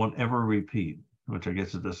won't ever repeat, which I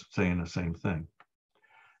guess is just saying the same thing.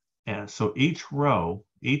 And so each row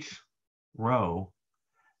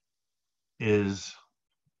is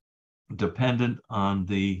dependent on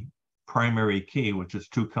the primary key, which is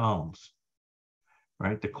two columns,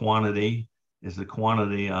 right? The quantity is the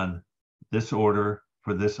quantity on this order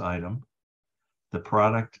for this item. The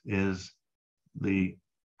product is the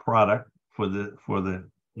product for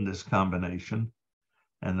this combination,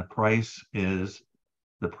 and the price is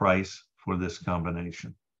the price for this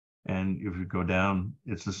combination. And if you go down,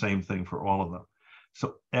 it's the same thing for all of them.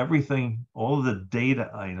 So everything, all of the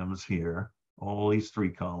data items here, all these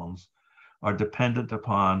three columns, are dependent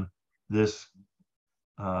upon this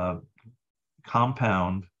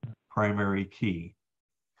compound primary key.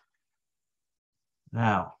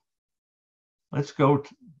 Now, let's go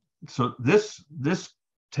to, so this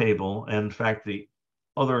table, and in fact, the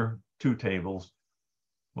other two tables,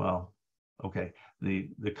 well, okay, the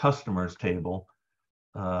customers table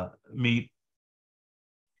meet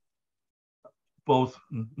both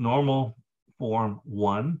normal form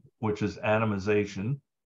 1, which is atomization,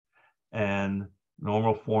 and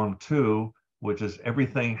normal form 2, which is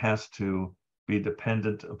everything has to be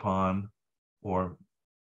dependent upon or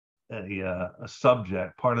a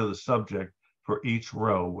subject, part of the subject for each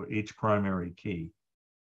row, each primary key.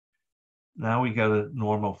 Now we got a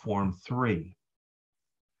normal form 3.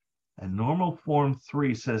 And normal form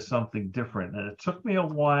 3 says something different. And it took me a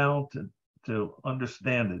while to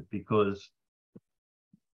understand it because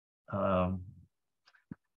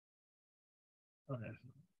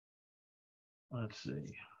let's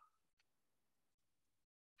see.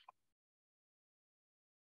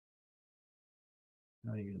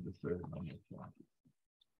 Now you get the third normal form.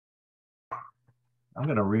 I'm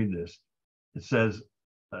going to read this. It says,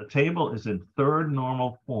 a table is in third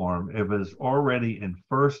normal form if it is already in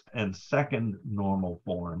first and second normal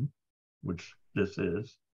form, which this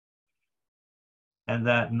is, and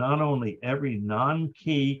that not only every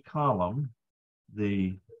non-key column,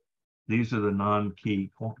 these are the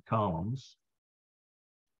non-key columns,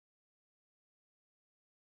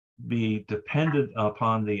 be dependent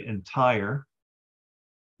upon the entire,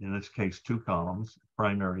 in this case, two columns,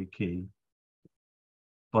 primary key,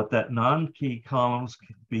 but that non-key columns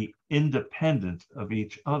can be independent of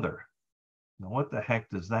each other. Now, what the heck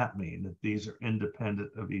does that mean, that these are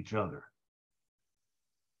independent of each other?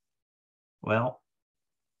 Well,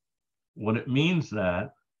 what it means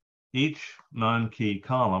that each non-key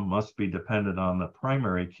column must be dependent on the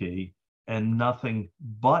primary key and nothing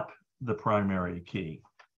but the primary key.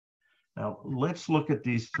 Now, let's look at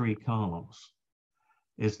these three columns.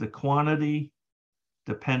 Is the quantity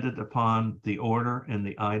dependent upon the order in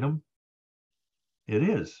the item? It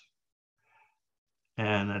is.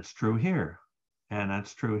 And that's true here. And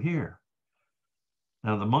that's true here.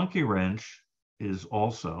 Now, the monkey wrench is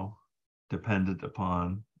also dependent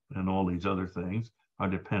upon, and all these other things are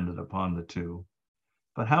dependent upon the two.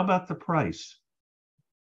 But how about the price?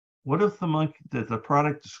 What if the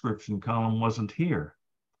product description column wasn't here?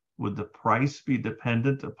 Would the price be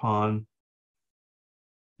dependent upon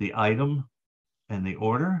the item and the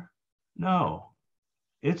order? No,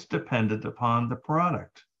 it's dependent upon the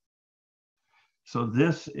product. So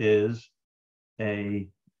this is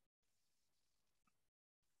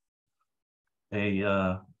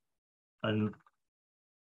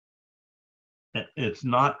it's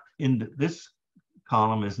not in this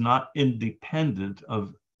column is not independent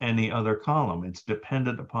of any other column. It's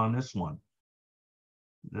dependent upon this one.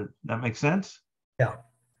 That makes sense? Yeah.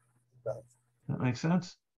 That makes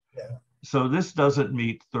sense? Yeah. So this doesn't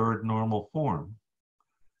meet third normal form.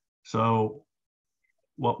 So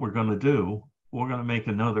what we're going to do, we're going to make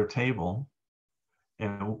another table,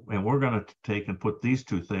 and we're going to take and put these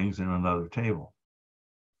two things in another table.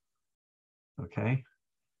 Okay.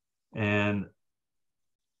 And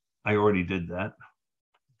I already did that.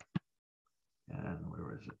 And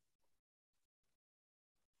where is it?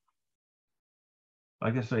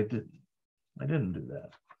 I guess I didn't do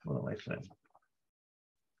that. What am I saying?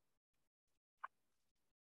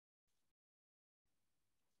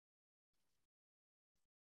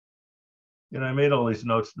 And I made all these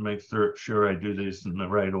notes to make sure I do these in the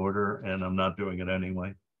right order, and I'm not doing it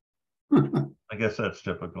anyway. I guess that's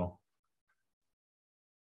typical.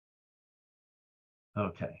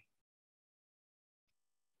 Okay.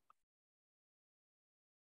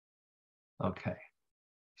 Okay.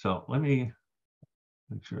 So let me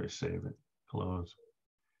make sure I save it. Close.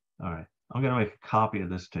 All right. I'm going to make a copy of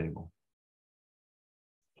this table.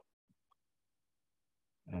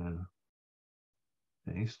 And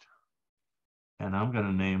paste. And I'm going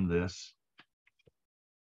to name this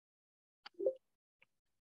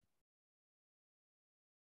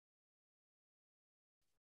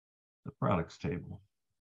the products table.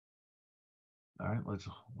 All right, let's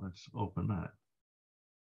open that.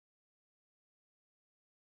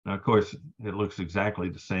 Now, of course, it looks exactly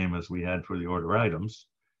the same as we had for the order items,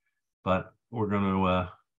 but we're going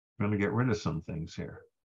to get rid of some things here.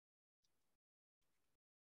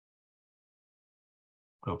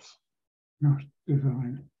 Oops. No,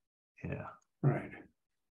 design, Yeah. right.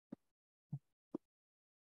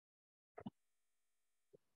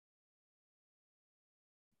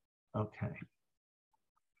 Okay.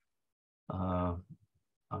 I'm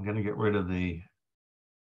going to get rid of the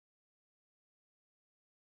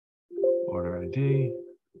order ID.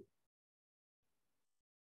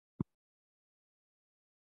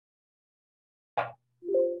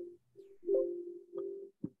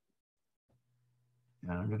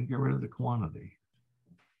 And I'm going to get rid of the quantity.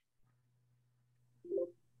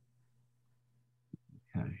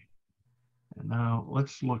 Okay. And now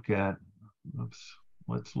let's look at,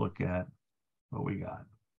 let's look at what we got.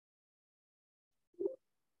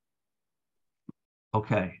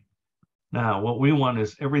 Okay. Now what we want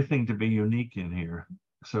is everything to be unique in here.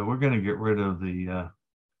 So we're going to get rid of the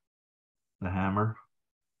hammer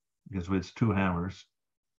because it's two hammers.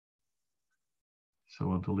 So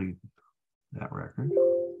we'll delete that record.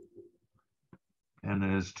 And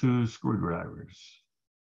there's two screwdrivers.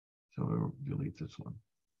 So we'll delete this one.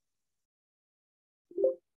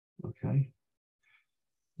 Okay.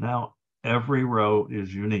 Now every row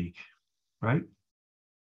is unique, right?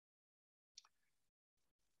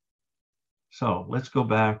 So let's go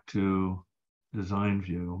back to design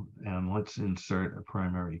view and let's insert a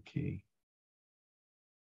primary key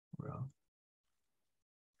row.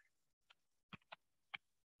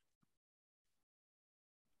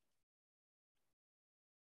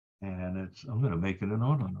 And I'm going to make it an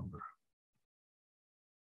auto number.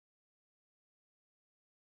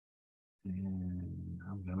 And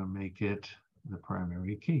I'm going to make it the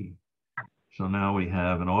primary key. So now we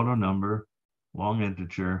have an auto number, long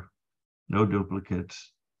integer, no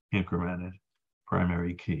duplicates, incremented,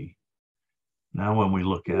 primary key. Now when we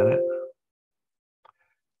look at it,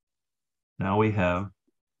 now we have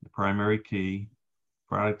the primary key,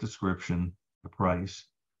 product description, the price.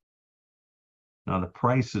 Now the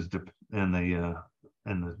price is and the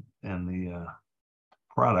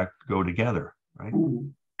product go together, right?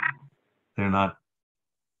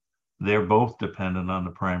 They're both dependent on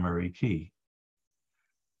the primary key.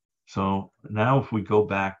 So now if we go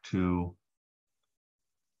back to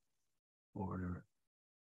order,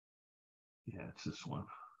 yeah, it's this one.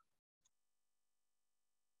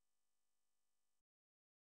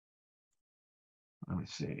 Let me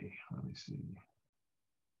see.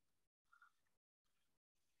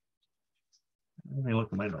 Let me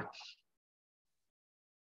look at my notes.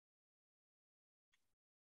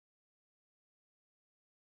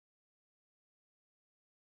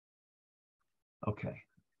 Okay.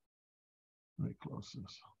 Let me close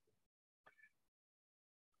this.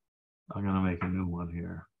 I'm going to make a new one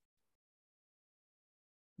here.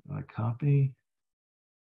 I copy,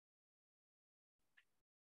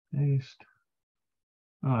 paste.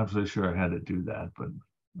 I'm not absolutely sure I had to do that, but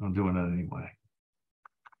I'm doing it anyway.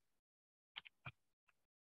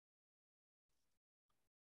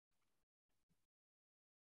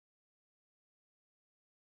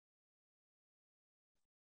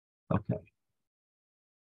 Okay.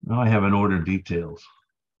 Now I have an order details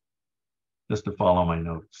just to follow my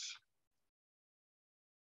notes.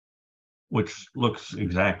 which looks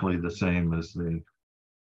exactly the same as the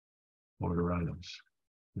order items,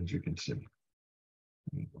 as you can see.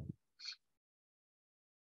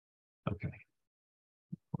 Okay.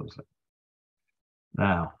 Close that.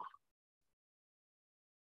 Now,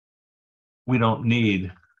 we don't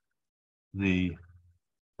need the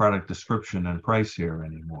product description and price here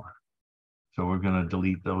anymore. So we're going to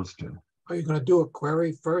delete those two. Are you going to do a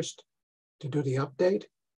query first to do the update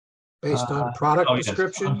based on product Oh, yes.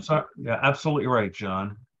 description? I'm sorry. Yeah, absolutely right,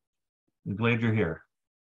 John. I'm glad you're here.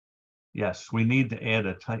 Yes, we need to add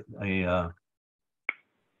a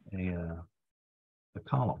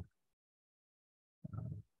column.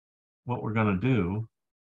 What we're going to do,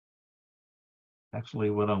 actually,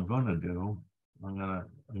 what I'm going to do, I'm going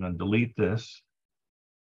to delete this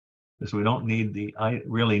because we don't need I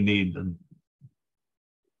really need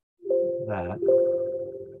that,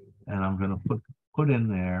 and I'm going to put in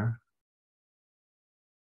there.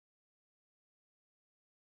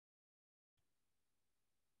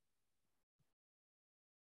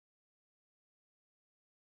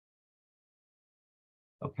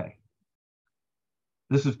 Okay.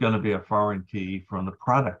 This is going to be a foreign key from the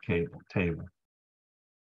product table.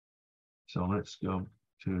 So let's go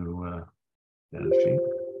to data sheet.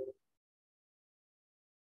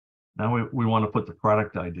 Now we want to put the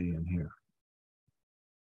product ID in here.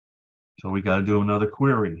 So we got to do another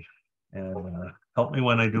query, and help me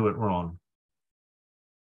when I do it wrong.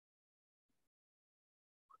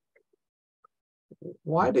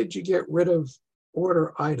 Why did you get rid of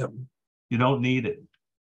order item? You don't need it.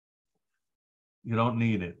 You don't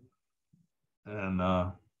need it. And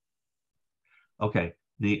okay,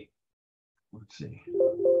 let's see.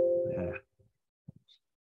 Yeah.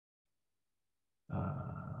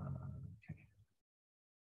 Okay.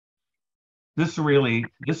 This really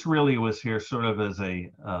was here sort of as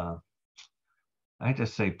a I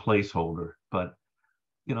just say placeholder, but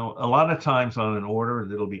you know, a lot of times on an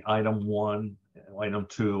order, it'll be item 1, item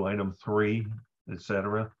 2, item 3,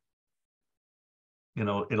 etc. You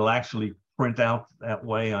know, it'll actually print out that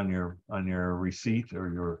way on your receipt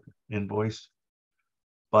or your invoice,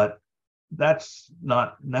 but that's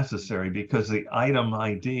not necessary because the item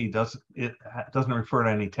ID doesn't refer to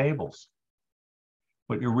any tables.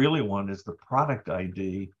 What you really want is the product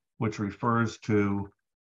ID, which refers to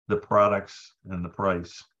the products and the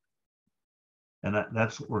price. And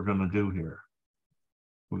that's what we're going to do here.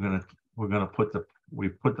 We're going to put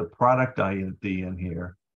the product ID in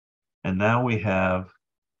here, and now we have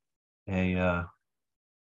a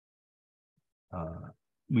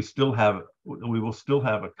we will still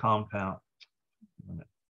have a compound.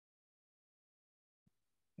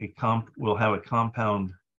 We'll have a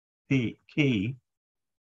compound key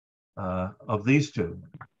of these two.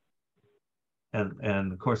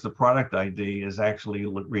 And of course, the product ID is actually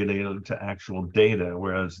related to actual data,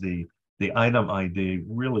 whereas the item ID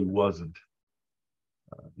really wasn't.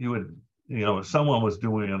 You know, if someone was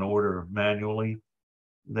doing an order manually,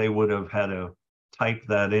 they would have had to type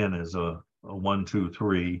that in as a 1, 2,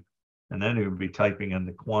 3, and then it would be typing in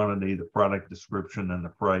the quantity, the product description, and the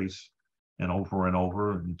price, and over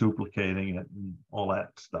and duplicating it and all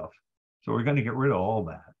that stuff. So we're going to get rid of all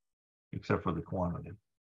that except for the quantity.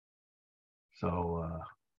 So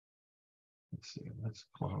let's see, let's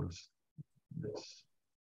close this.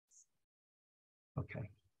 Okay.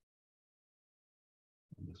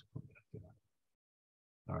 Just put that there.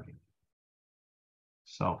 All right.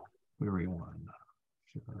 So query 1,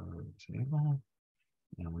 table,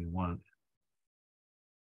 and we want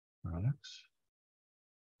products.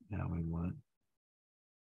 Now we want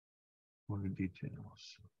order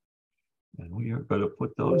details. And we are going to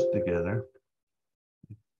put those together.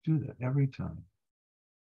 Do that every time.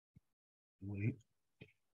 We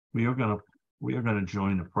are going to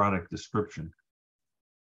join the product description.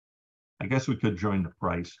 I guess we could join the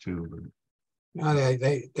price too, but No,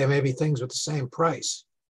 there may be things with the same price.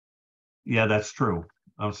 yeah, that's true.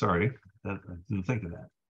 I'm sorry, I didn't think of that.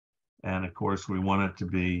 And of course, we want it to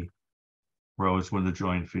be rows when the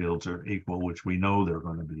join fields are equal, which we know they're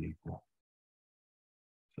going to be equal.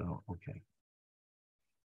 So, okay.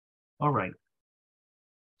 All right.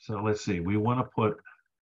 So let's see, we want to put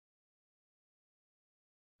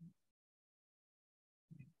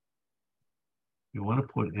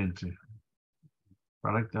into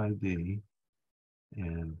product ID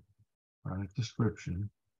and product description.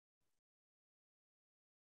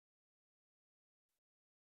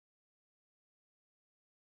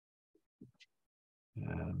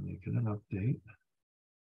 And make it an update.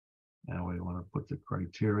 Now we want to put the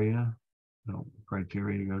criteria. No,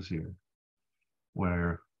 criteria goes here,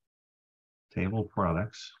 where table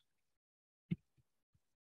products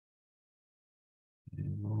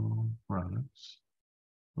Table products.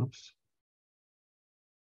 Oops.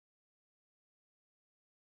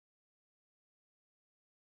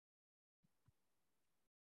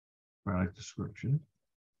 Product description.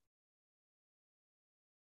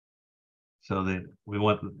 So that we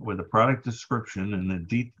want with the product description and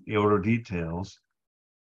the order details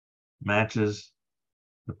matches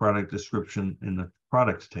the product description in the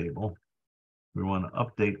products table. We want to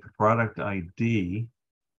update the product ID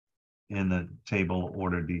in the table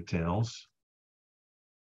order details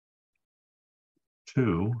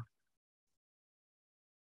to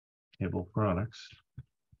table products.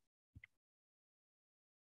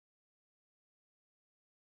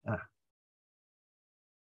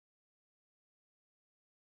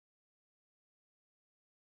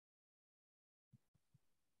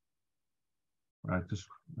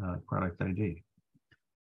 Product ID.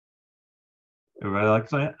 Everybody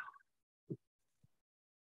likes that?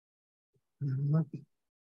 Mhm.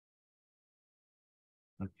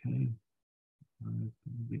 Okay.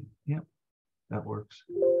 Yep, that works.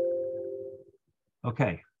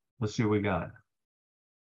 Okay, let's see what we got.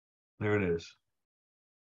 There it is.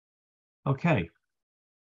 Okay,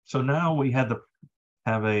 so now we had to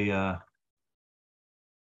have a,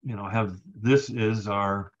 have this is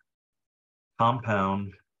our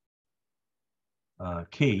compound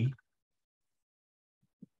key.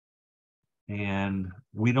 And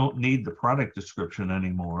we don't need the product description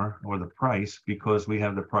anymore or the price because we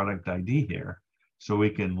have the product ID here. So we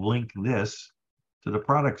can link this to the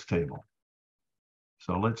products table.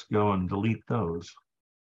 So let's go and delete those.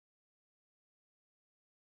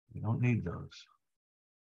 We don't need those.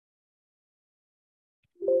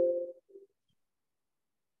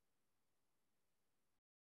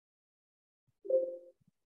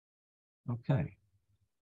 Okay.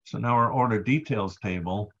 So now our order details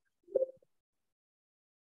table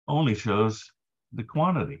only shows the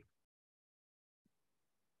quantity.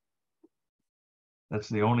 That's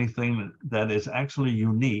the only thing that is actually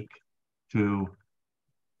unique to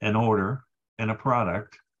an order and a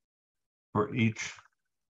product for each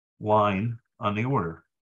line on the order.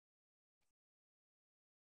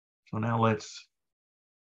 So now let's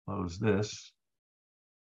close this,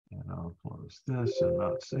 and I'll close this and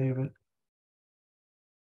not save it.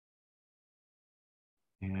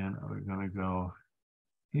 And we're going to go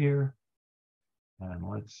here, and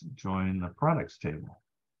let's join the products table.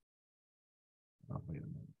 Oh, wait a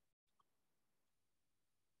minute.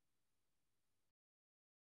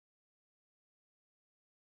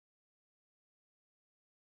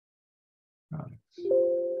 Products.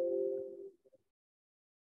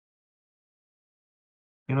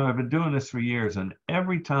 I've been doing this for years, and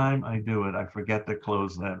every time I do it, I forget to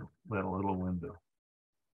close that little window.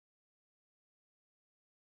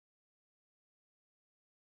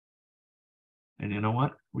 And you know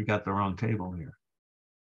what? We got the wrong table here.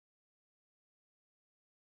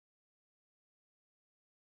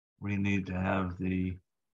 We need to have the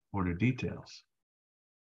order details.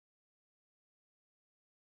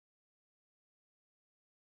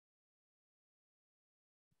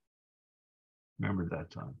 Remember that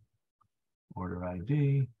time. Order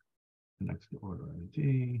ID, connects to order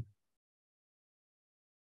ID.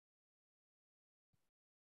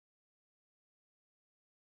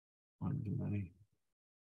 One to many.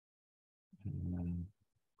 And then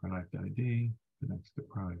product ID connects to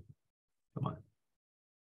product. Come on.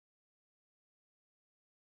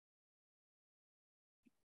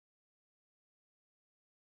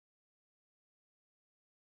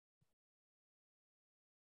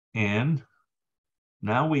 And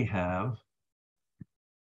now we have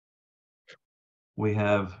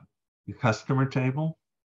the customer table,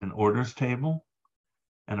 an orders table,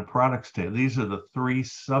 and a products table. These are the three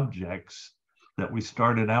subjects that we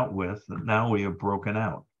started out with that now we have broken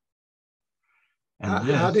out. And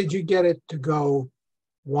How did you get it to go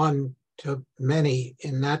one to many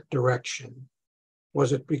in that direction?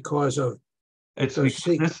 Was it because of it's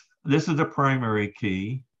because this is a primary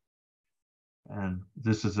key and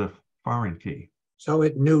this is a foreign key. So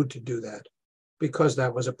it knew to do that because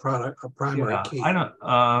that was a primary key. I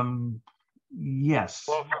don't yes.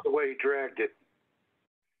 Well, the way you dragged it.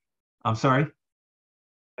 I'm sorry?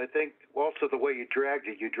 I think also the way you dragged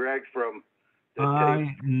it, you dragged from the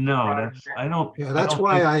no, that's I don't. Yeah, that's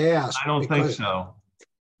why I asked. I don't think so.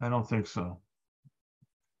 I don't think so.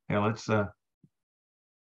 Yeah, let's come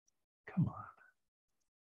on.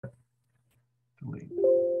 Delete.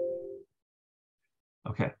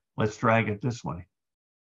 Okay, let's drag it this way.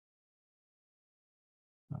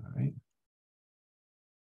 All right.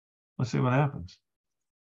 Let's see what happens.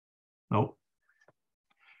 Nope.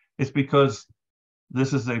 It's because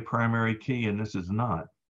this is a primary key and this is not.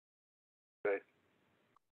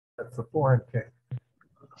 That's the foreign key.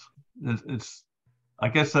 It's I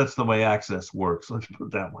guess that's the way access works. Let's put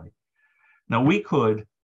it that way. Now we could,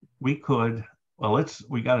 well,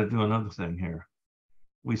 we got to do another thing here.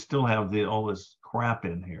 We still have all this crap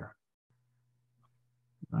in here.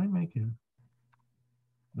 Did I make it?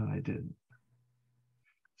 No, I didn't.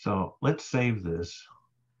 So let's save this.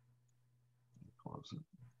 Close it.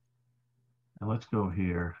 And let's go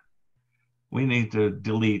here. We need to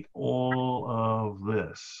delete all of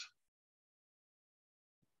this.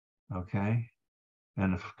 Okay.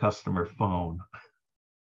 And a customer phone.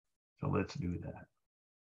 So let's do that.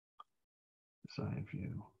 Side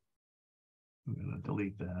view. I'm going to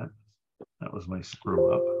delete that. That was my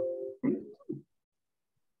screw up.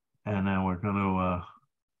 And now we're going to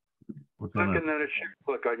Click and then a shift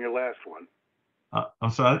click on your last one.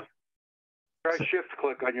 I'm sorry? Try shift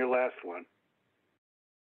click on your last one.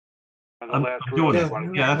 On the I'm last doing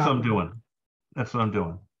row. it. Yeah, that's what I'm doing. That's what I'm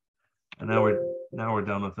doing. And now we're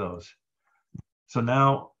done with those. So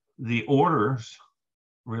now the orders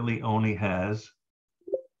really only has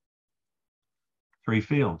 3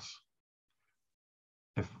 fields.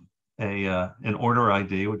 If an order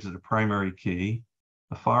ID, which is a primary key,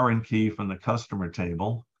 a foreign key from the customer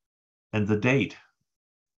table, and the date.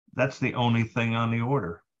 That's the only thing on the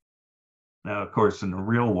order. Now, of course, in the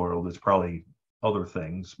real world, it's probably other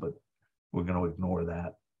things, but we're going to ignore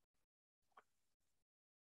that.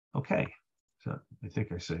 Okay, so I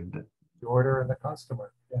think I saved it. The order and the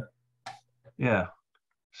customer. Yeah. Yeah.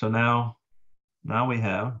 So now we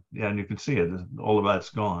have, yeah, and you can see it. All of that's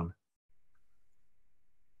gone.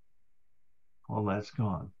 All that's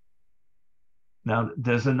gone. Now,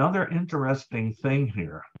 there's another interesting thing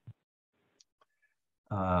here.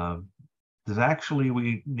 There's actually,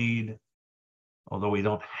 we need, although we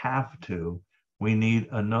don't have to, we need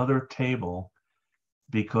another table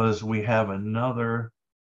because we have another,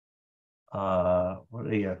 what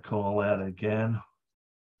do you call that again?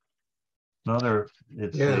 Another,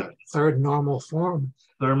 it's a third normal form.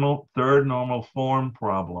 third normal form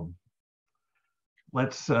problem.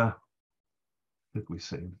 Let's, I think we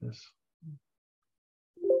saved this.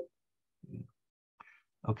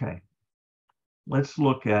 Okay, let's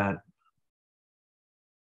look at,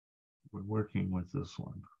 we're working with this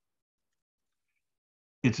one.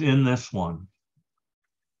 It's in this one.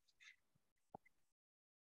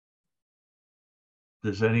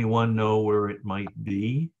 Does anyone know where it might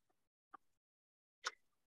be?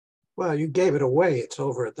 Well, you gave it away. It's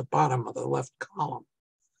over at the bottom of the left column.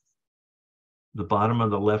 The bottom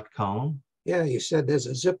of the left column? Yeah, you said there's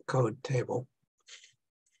a zip code table.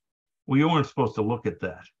 Well, you weren't supposed to look at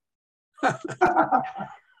that.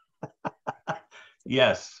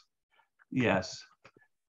 Yes, yes.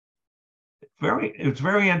 It's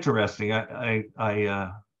very interesting. I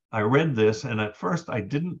read this, and at first I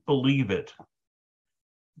didn't believe it,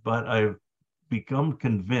 but I've become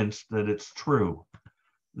convinced that it's true,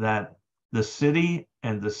 that the city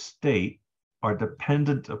and the state are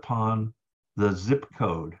dependent upon the zip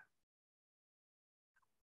code.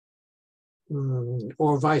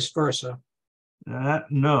 Or vice versa.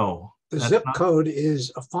 No. The zip code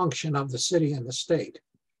is a function of the city and the state.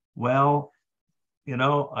 Well, you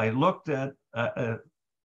know, I looked at,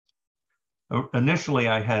 initially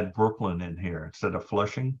I had Brooklyn in here instead of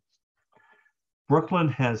Flushing. Brooklyn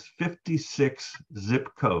has 56 zip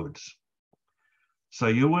codes. So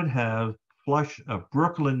you would have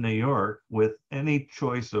Brooklyn, New York with any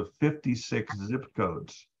choice of 56 zip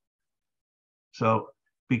codes. So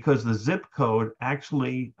because the zip code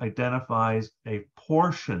actually identifies a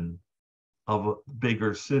portion of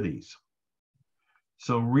bigger cities.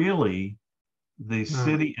 So really, the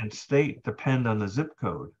city and state depend on the zip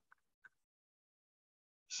code.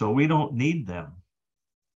 So we don't need them.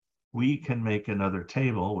 We can make another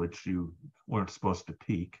table, which you weren't supposed to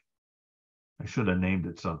peek. I should have named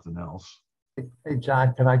it something else. Hey,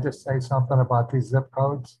 John, can I just say something about these zip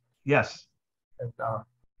codes? Yes. And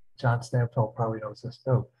John Stanfield probably knows this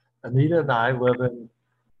too. Anita and I live in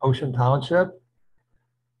Ocean Township,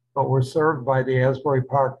 but we're served by the Asbury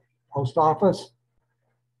Park Post Office.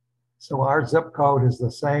 So our zip code is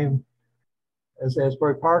the same as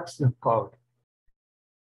Asbury Park's zip code.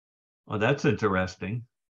 Well, that's interesting.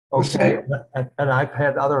 Okay, and I've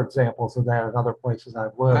had other examples of that in other places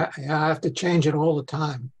I've lived. I have to change it all the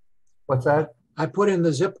time. What's that? I put in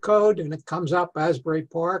the zip code and it comes up Asbury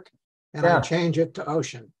Park, and I change it to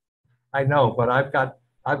Ocean. I know, but I've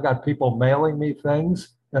got people mailing me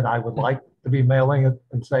things that I would like to be mailing it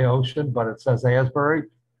and say Ocean, but it says Asbury.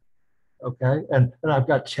 Okay, and I've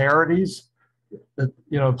got charities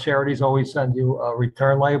you know, charities always send you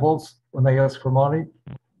return labels when they ask for money.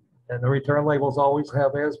 And the return labels always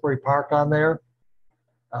have Asbury Park on there.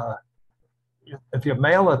 If you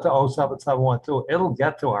mail it to 07712, it'll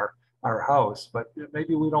get to our house, but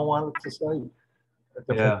maybe we don't want it to say a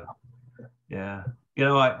different. Yeah. You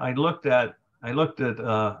know, I looked at, went to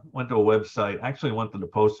a website, actually went to the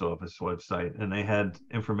post office website, and they had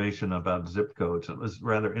information about zip codes. It was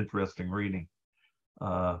rather interesting reading.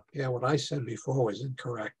 Yeah, what I said before was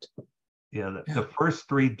incorrect. Yeah, the first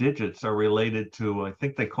 3 digits are related to, I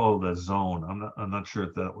think they call it a zone. I'm not sure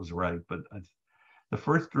if that was right, but the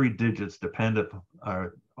first 3 digits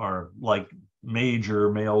are like major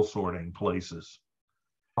mail sorting places.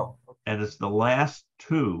 Oh. And it's the last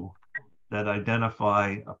 2 that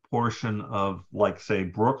identify a portion of, like, say,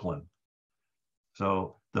 Brooklyn.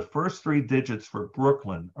 So the first 3 digits for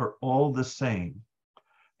Brooklyn are all the same.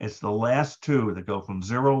 It's the last 2 that go from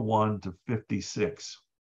 01 to 56.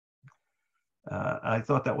 I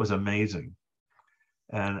thought that was amazing.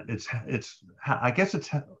 And I guess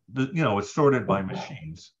it's, you know, it's sorted by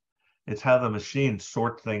machines. It's how the machines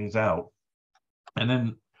sort things out. And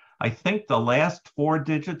then I think the last 4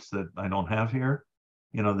 digits that I don't have here,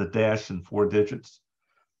 you know, the dash and 4 digits,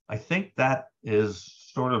 I think that is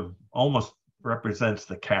sort of almost represents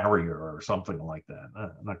the carrier or something like that.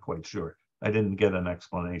 I'm not quite sure. I didn't get an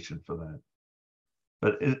explanation for that,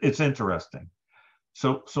 but it's interesting.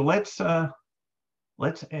 So let's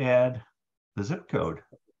add the zip code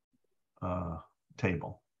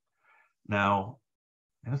table. Now,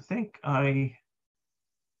 I think I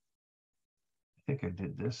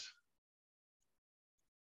did this.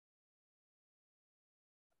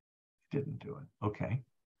 Didn't do it. Okay.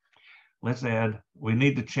 Let's add, we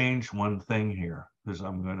need to change one thing here because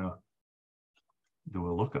I'm going to do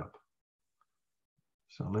a lookup.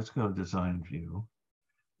 So let's go to design view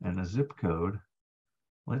and a zip code.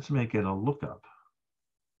 Let's make it a lookup.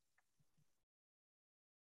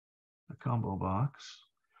 A combo box.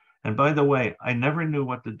 And by the way, I never knew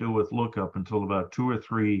what to do with lookup until about 2 or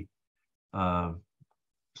 3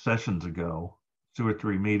 sessions ago, 2 or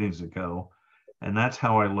 3 meetings ago. And that's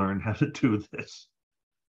how I learned how to do this.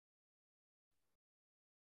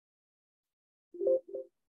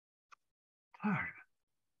 Darn.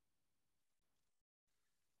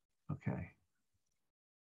 Okay.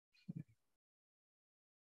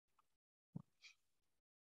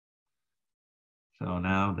 So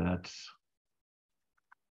now that's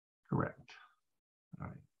correct. All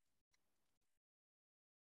right.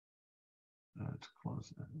 Let's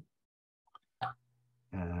close that.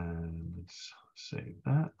 And let's save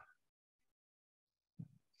that.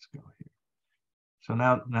 Let's go here. So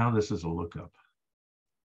now this is a lookup.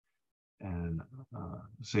 And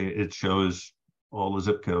see, it shows all the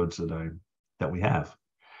zip codes that we have.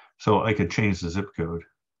 So I could change the zip code.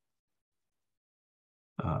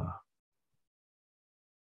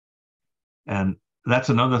 And that's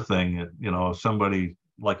another thing, you know, if somebody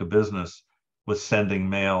like a business was sending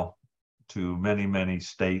mail to many, many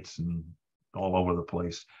states and all over the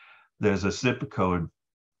place, there's a zip code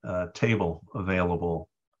table available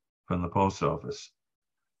from the post office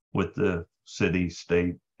with the city,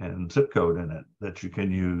 state, and zip code in it that you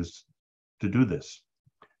can use to do this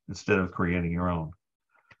instead of creating your own.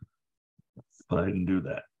 But I didn't do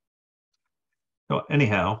that. So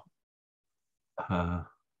anyhow,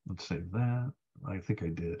 let's save that. I think I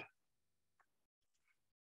did.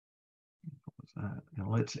 What was that? Now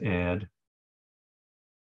let's add.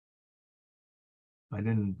 I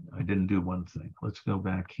didn't do one thing. Let's go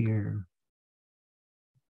back here.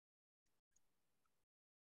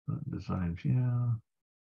 Design view.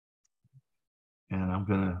 And I'm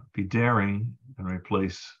going to be daring and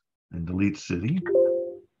replace and delete city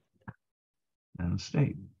and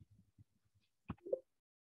state.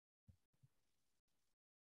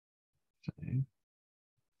 Save.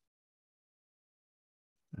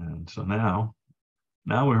 And so now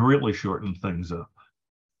we really shorten things up.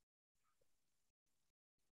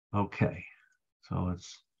 Okay, so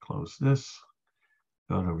let's close this,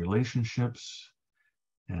 go to relationships,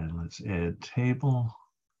 and let's add table,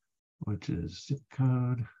 which is zip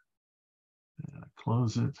code. And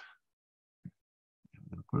close it. I'm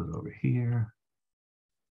going to put it over here.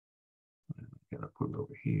 I'm going to put it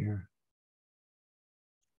over here.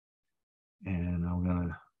 And I'm going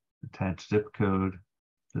to attach zip code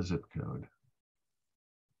to zip code.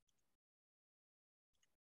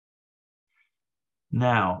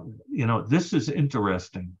 Now, you know, this is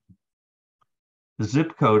interesting. The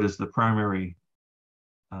zip code is the primary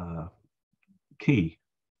key,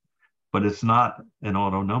 but it's not an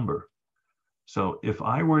auto number. So if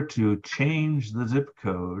I were to change the zip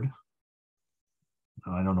code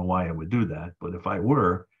I don't know why I would do that, but if I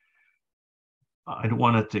were, I'd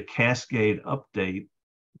want it to cascade update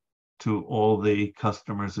to all the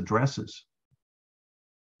customers' addresses.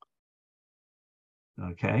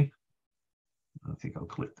 Okay. I think I'll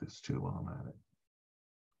click this too while I'm at it.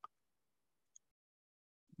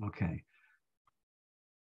 Okay.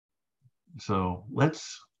 So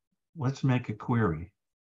let's make a query.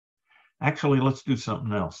 Actually, let's do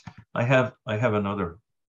something else. I have another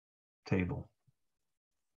table.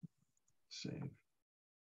 Save.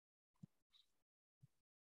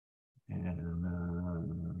 And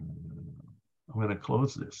I'm going to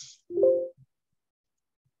close this.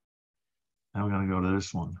 I'm going to go to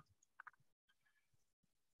this one.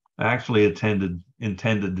 I actually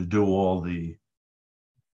intended to do all the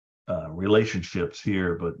relationships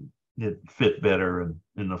here, but it fit better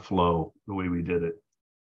in the flow the way we did it.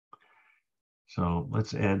 So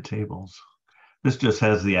let's add tables. This just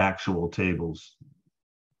has the actual tables,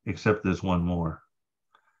 except there's one more.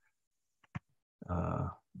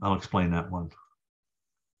 I'll explain that one.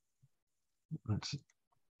 Let's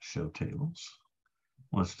show tables.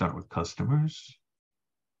 Let's start with customers,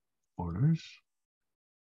 orders,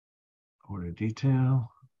 order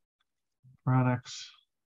detail, products,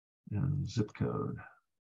 and zip code.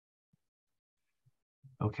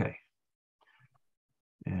 Okay.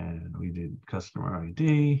 And we did customer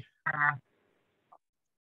ID.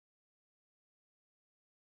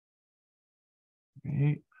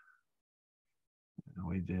 Great. And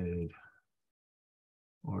we did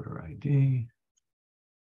order ID.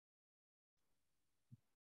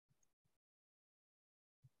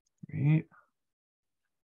 Great.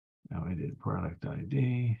 Now we did product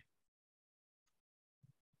ID.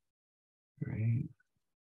 Great.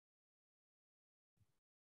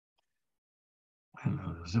 And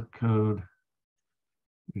the zip code.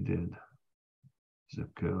 We did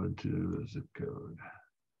zip code to zip code.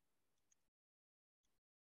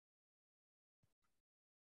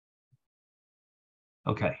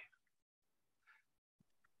 Okay.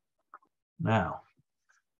 Now,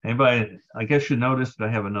 anybody, I guess you noticed I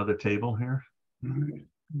have another table here. Mhm.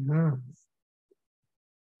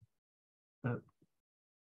 I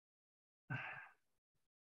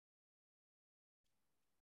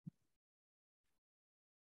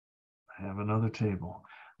have another table.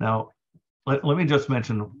 Now, let me just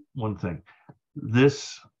mention one thing.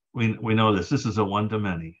 This, we know this is a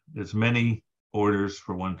one-to-many. There's many orders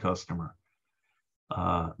for one customer.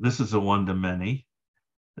 This is a one-to-many.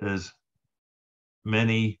 There's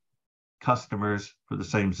many customers for the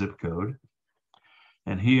same zip code.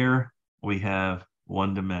 And here we have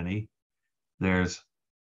one-to-many. There's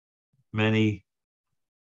many,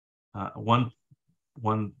 well,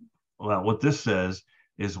 what this says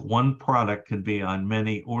is one product can be on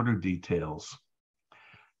many order details.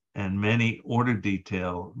 And many orders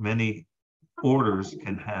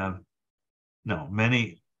can have,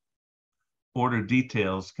 many order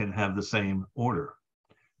details can have the same order.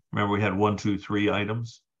 Remember we had 1, 2, 3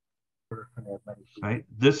 items, right?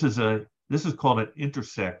 This is called an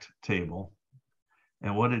intersect table.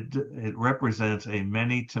 And what it represents a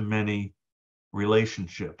many-to-many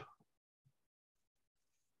relationship.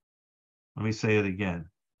 Let me say it again.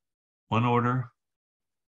 One order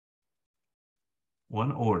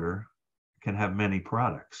can have many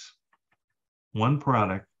products. One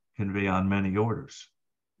product can be on many orders.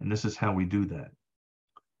 And this is how we do that.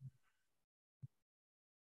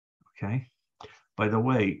 Okay. By the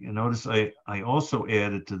way, you notice I also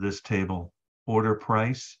added to this table order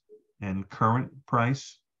price and current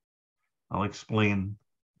price. I'll explain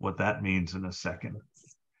what that means in a second.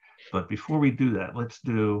 But before we do that, let's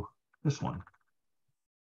do this one.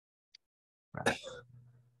 Right.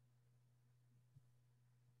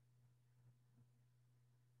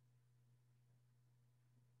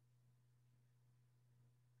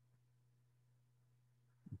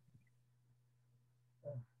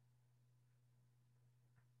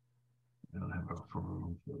 I don't have enough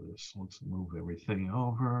room for this. Let's move everything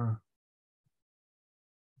over.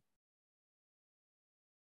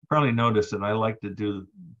 Probably noticed that I like to do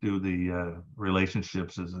the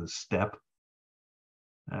relationships as a step.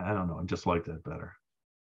 I don't know, I just like that better.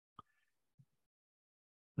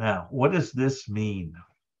 Now, what does this mean?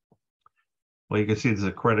 Well, you can see there's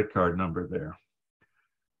a credit card number there.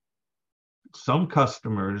 Some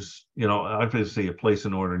customers, obviously you place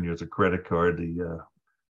an order and use a credit card,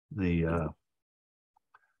 the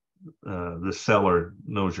seller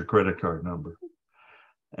knows your credit card number.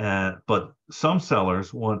 But some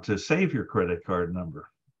sellers want to save your credit card number.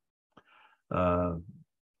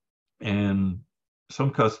 And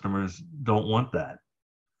some customers don't want that.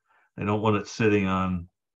 They don't want it sitting on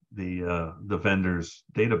the vendor's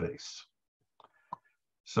database.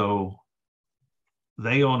 So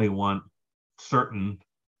they only want certain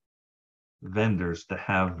vendors to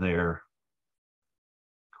have their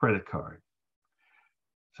credit card.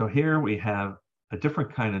 So here we have a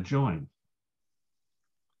different kind of join.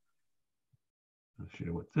 I'll show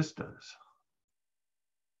you what this does.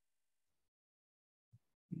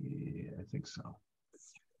 Yeah, I think so.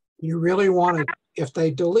 You really want to, if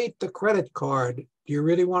they delete the credit card, do you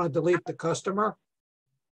really want to delete the customer?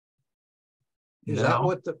 Is that No.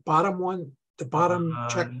 what the bottom one, the bottom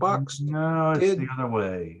checkbox? No, it's did? the other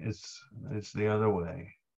way. It's the other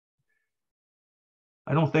way.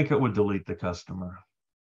 I don't think it would delete the customer.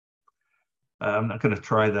 I'm not going to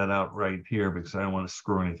try that out right here because I don't want to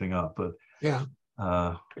screw anything up, but Yeah.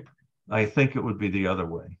 I think it would be the other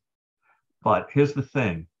way. But here's the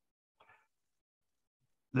thing.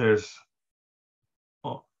 There's,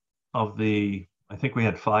 of the, I think we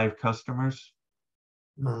had 5 customers.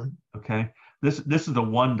 Mhm. Okay. This is a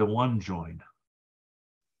one-to-one join.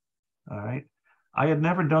 All right. I had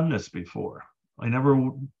never done this before.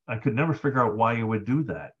 I could never figure out why you would do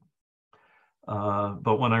that.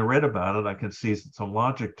 But when I read about it, I could see some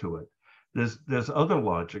logic to it. There's other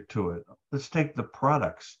logic to it. Let's take the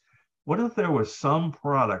products. What if there was some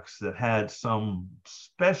products that had some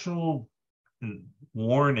special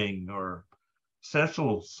warning or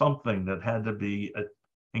special something that had to be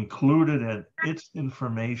included in its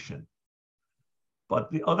information, but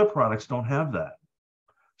the other products don't have that?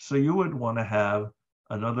 So you would want to have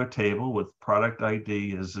another table with product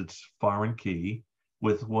ID as its foreign key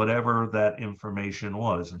with whatever that information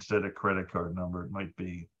was. Instead of credit card number, it might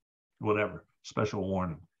be whatever, special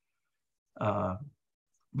warning.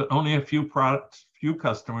 But only a few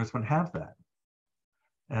customers would have that.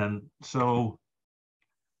 And so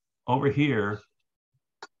over here,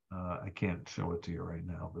 I can't show it to you right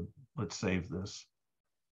now, but let's save this.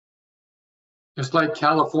 It's like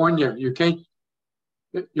California.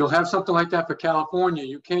 You'll have something like that for California.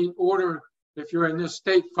 You can't order, if you're in this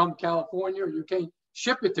state from California, you can't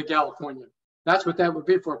ship it to California. That's what that would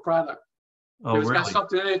be for a product. Oh, If it's really? got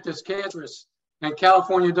something in it that's cancerous, and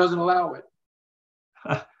California doesn't allow it.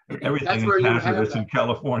 Everything is hazardous in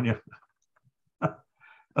California.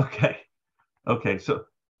 Okay, so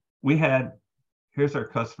we had, here's our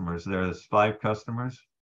customers. There's 5 customers.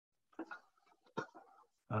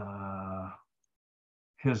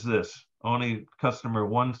 Here's this. Only customer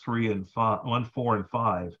 1, 3, and 5, 1, 4, and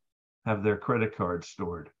 5 have their credit cards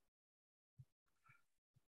stored.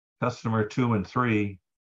 Customer 2 and 3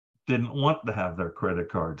 didn't want to have their credit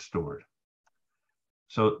card stored.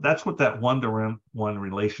 So that's what that one-to-one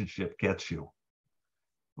relationship gets you,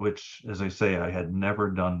 which, as I say, I had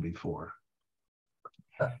never done before.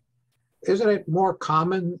 Isn't it more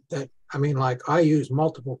common that, I mean, like I use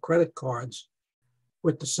multiple credit cards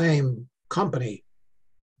with the same company.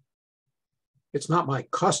 It's not my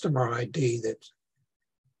customer ID that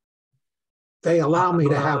they allow me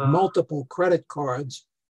to have multiple credit cards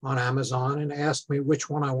on Amazon and ask me which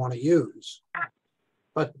one I want to use.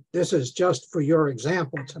 But this is just for your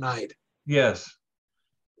example tonight. Yes.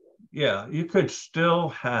 Yeah, you could still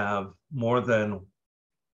have more than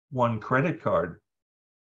one credit card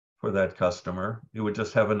for that customer. You would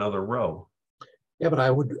just have another row. Yeah, but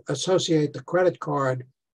I would associate the credit card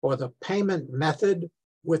or the payment method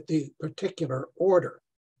with the particular order.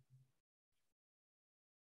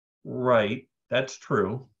 Right, that's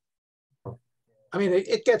true. I mean,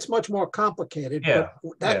 it gets much more complicated. Yeah,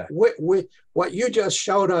 but that what you just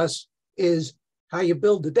showed us is how you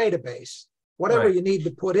build the database. Whatever Right. you need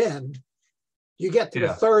to put in, you get to Yeah.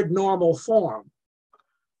 the third normal form.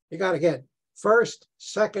 You got to get first,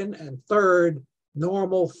 second, and third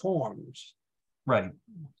normal forms. Right.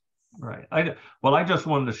 Well, I just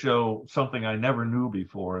wanted to show something I never knew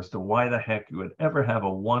before as to why the heck you would ever have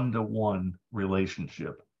a one-to-one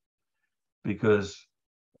relationship. Because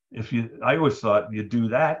I always thought you do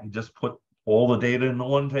that, you just put all the data in the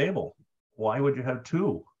one table. Why would you have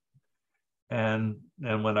 2? And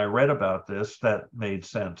when I read about this, that made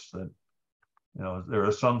sense, that, you know, there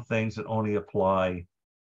are some things that only apply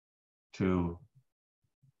to,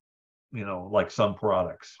 you know, like some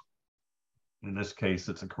products. In this case,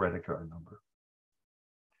 it's a credit card number.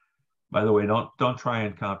 By the way, don't try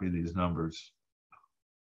and copy these numbers.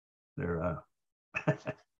 They're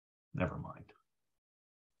never mind.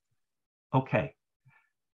 Okay,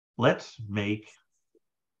 let's make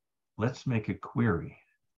a query.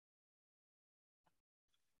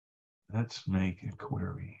 Let's make a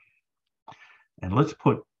query. And let's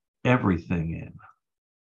put everything in.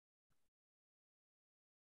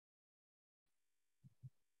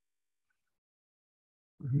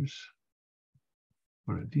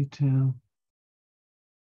 Order detail.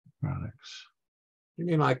 Products. You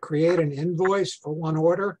mean like create an invoice for one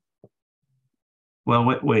order? Well,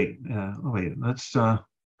 wait. Let's.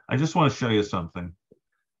 I just want to show you something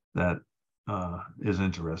that is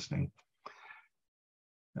interesting.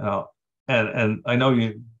 And I know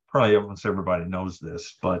you probably almost everybody knows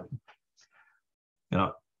this, but you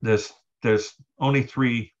know, there's only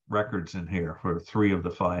 3 records in here for 3 of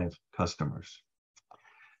the 5 customers.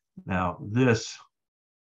 Now this,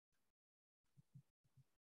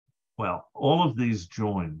 well, all of these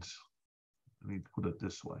joins, let me put it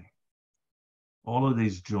this way. All of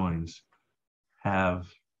these joins have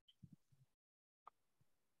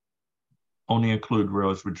only include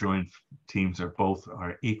rows where join teams are both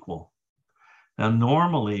are equal. Now,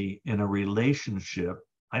 normally in a relationship,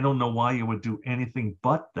 I don't know why you would do anything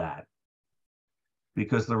but that,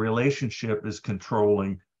 because the relationship is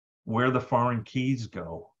controlling where the foreign keys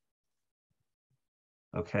go.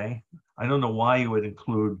 Okay, I don't know why you would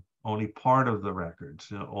include only part of the records,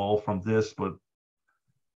 you know, all from this, but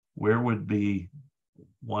where would be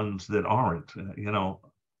ones that aren't? You know,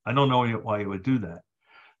 I don't know why you would do that.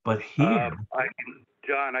 But here,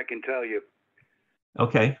 John, I can tell you.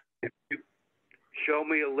 Okay. If you show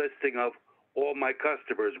me a listing of all my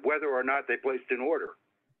customers, whether or not they placed an order.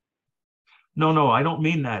 No, I don't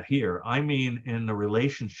mean that here. I mean in the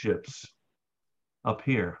relationships up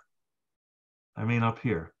here. I mean up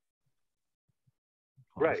here.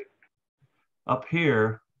 Right. Up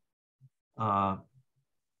here, you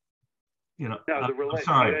know, No, I'm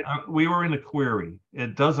sorry, we were in a query.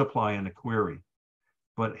 It does apply in a query.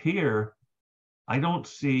 But here, I don't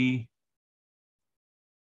see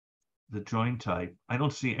the join type. I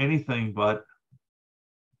don't see anything but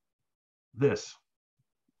this.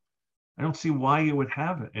 I don't see why you would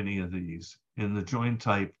have any of these in the join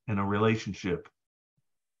type in a relationship.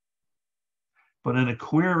 But in a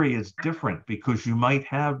query, it's different because you might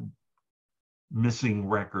have missing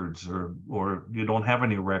records or you don't have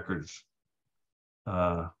any records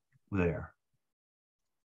there.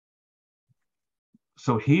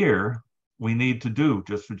 So here we need to do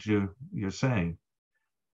just what you're saying.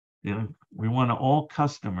 You know, we want all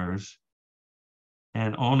customers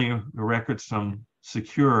and only the records from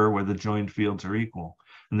secure where the joined fields are equal.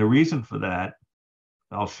 And the reason for that,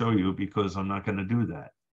 I'll show you, because I'm not going to do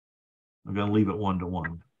that. I'm going to leave it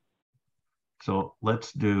 1-to-1. So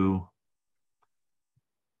let's do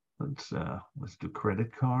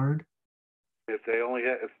credit card. If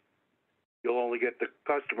you'll only get the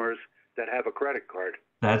customers that have a credit card.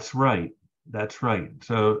 That's right. That's right.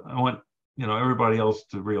 So I want, you know, everybody else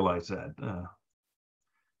to realize that.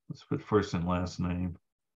 Let's put first and last name.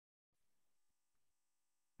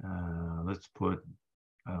 Let's put,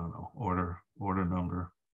 I don't know, order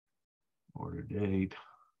number, order date,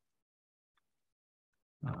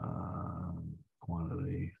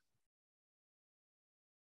 quantity.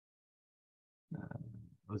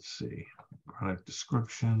 Let's see, product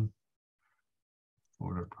description,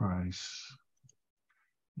 order price,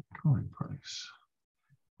 current price.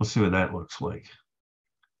 Let's see what that looks like.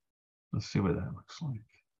 Let's see what that looks like.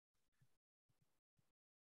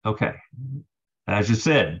 Okay, as you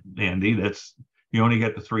said, Andy, that's, you only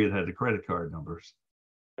get the 3 that had the credit card numbers.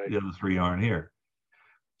 Right. The other 3 aren't here.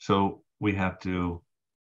 So we have to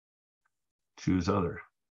choose other.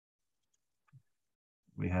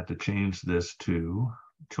 We had to change this to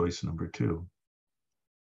choice number 2.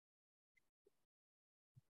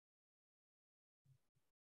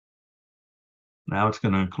 Now it's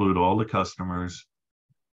going to include all the customers,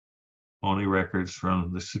 only records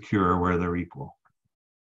from the secure where they're equal.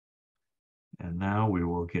 And now we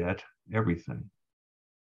will get everything,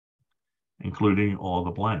 including all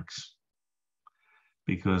the blanks,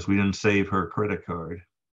 because we didn't save her credit card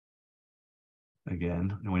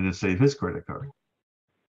again, and we didn't save his credit card.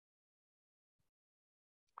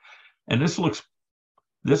 And this looks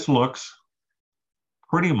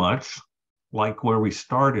pretty much like where we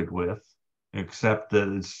started with, except that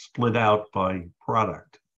it's split out by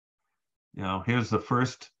product. You know, here's the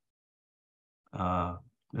first,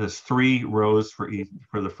 there's 3 rows for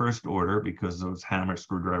the first order because it was hammer,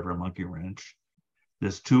 screwdriver, and monkey wrench.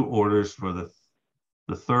 There's 2 orders for the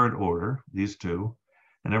third order, these 2,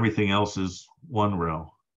 and everything else is 1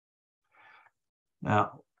 row.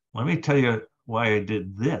 Now, let me tell you why I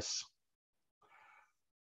did this.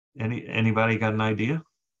 Anybody got an idea?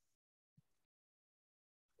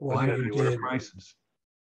 Why you did prices?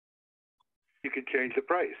 You can change the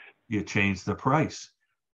price. You change the price.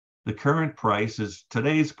 The current price is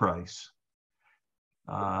today's price.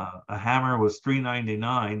 A hammer was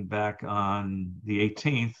 $3.99 back on the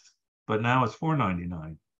 18th. but now it's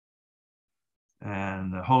 $4.99.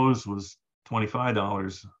 And the hose was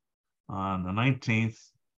 $25 on the 19th,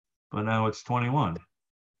 but now it's 21.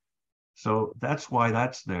 So that's why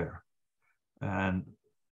that's there. And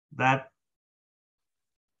that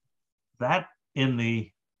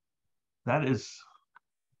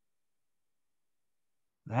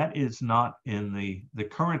is not in the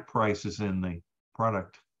current price is in the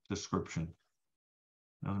product description.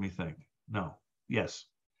 Now, let me think. No, yes.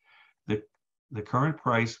 The current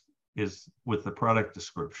price is with the product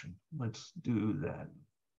description. Let's do that.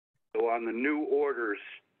 So on the new orders,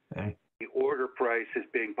 Okay. the order price is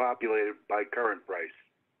being populated by current price.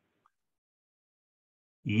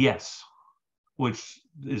 Yes, which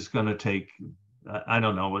is going to take, I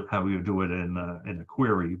don't know how we would do it in a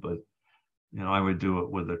query, but I would do it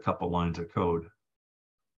with a couple lines of code.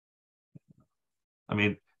 I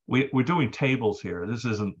mean, we're doing tables here. This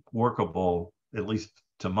isn't workable, at least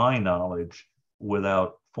to my knowledge,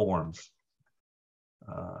 without forms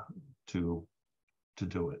to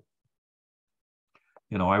do it.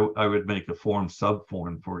 I would make a form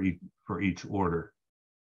subform for each order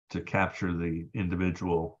to capture the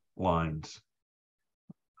individual lines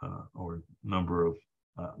or number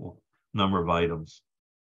of items.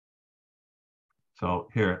 So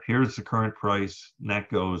here's the current price, and that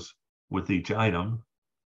goes with each item,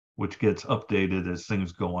 which gets updated as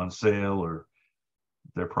things go on sale or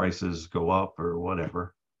their prices go up or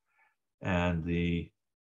whatever. And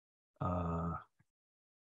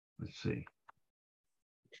let's see.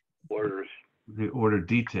 Orders. The order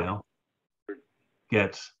detail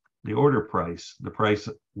gets the order price, the price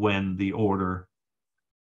when the order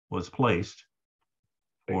was placed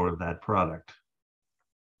for that product.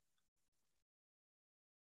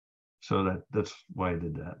 So that's why I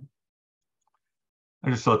did that. I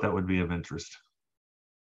just thought that would be of interest.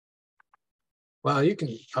 Well, you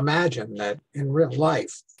can imagine that in real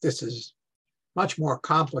life, this is much more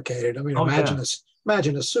complicated. I mean, Oh, imagine yeah.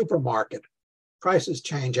 imagine a supermarket. Prices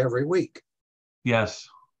change every week. Yes,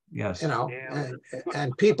 yes. Yeah.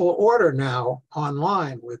 And people order now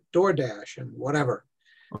online with DoorDash and whatever.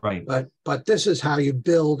 Right. But this is how you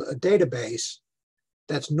build a database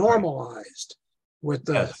that's normalized with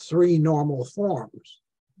the Yes. 3 normal forms.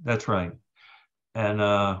 That's right. And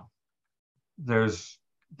there's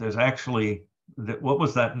actually, what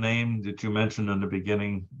was that name that you mentioned in the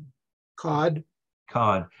beginning? COD.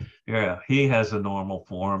 Cod. Yeah, he has a normal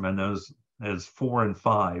form, and there's 4 and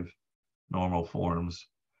 5 normal forms,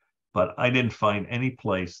 but I didn't find any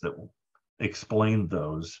place that explained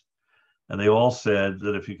those. And they all said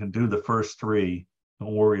that if you can do the first 3,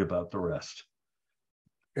 don't worry about the rest.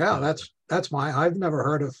 Yeah, I've never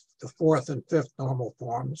heard of the 4th and 5th normal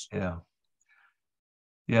forms. Yeah.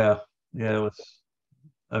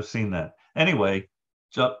 I've seen that. Anyway,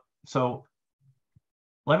 so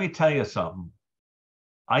let me tell you something.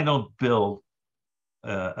 I don't build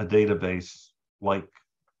a database like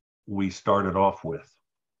we started off with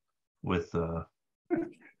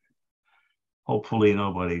hopefully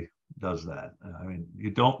nobody does that. I mean,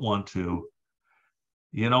 you don't want to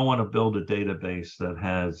build a database that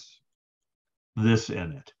has this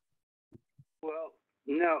in it. Well,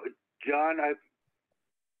 no, John,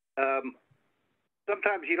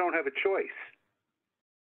 sometimes you don't have a choice.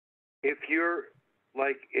 If you're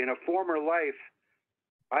like in a former life,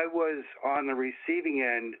 I was on the receiving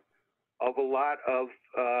end of a lot of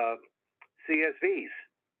CSVs.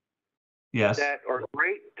 Yes. That are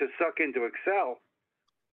great to suck into Excel,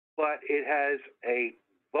 but it has a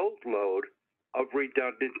boatload of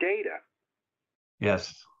redundant data.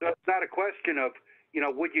 Yes. So it's not a question of,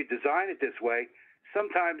 would you design it this way?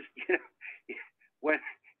 Sometimes, when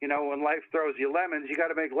life throws you lemons, you got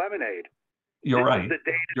to make lemonade. You're right. This is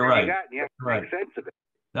the data You're that right. you got, and you have to Right. make sense of it.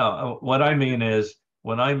 No, what I mean is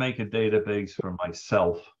when I make a database for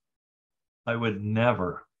myself, I would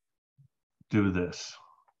never do this.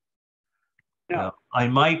 No. I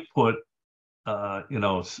might put,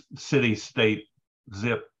 city, state,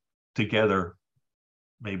 zip together.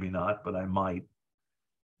 Maybe not, but I might,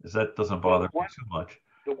 because that doesn't bother me too much.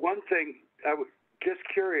 The one thing I was just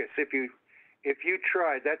curious, if you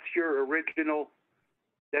tried, that's your original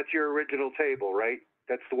table, right?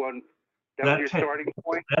 That's the one. That was your starting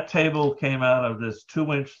point. That table came out of this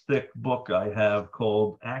 2-inch thick book I have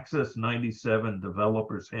called Access 97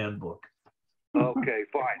 Developer's Handbook. Okay,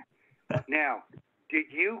 fine. Now,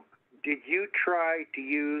 did you try to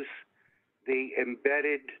use the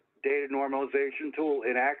embedded data normalization tool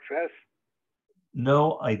in Access?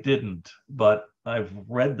 No, I didn't, but I've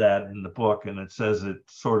read that in the book, and it says it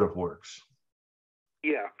sort of works.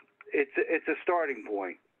 Yeah, it's a starting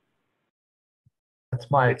point. That's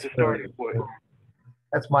my It's a starting experience. point.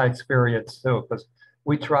 That's my experience too, because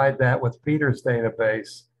we tried that with Peter's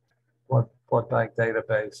database, blood bank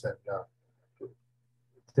database, and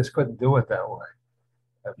just couldn't do it that way.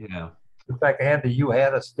 Yeah. In fact, Andy, you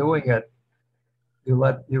had us doing it. You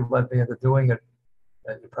led me into doing it,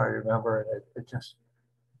 and you probably remember, and it just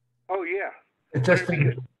Oh yeah. it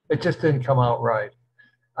just didn't come out right.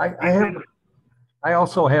 I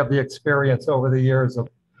also have the experience over the years of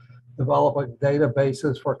developing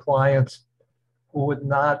databases for clients who would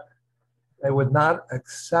not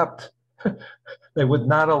accept, they would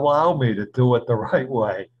not allow me to do it the right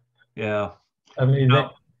way. Yeah. I mean,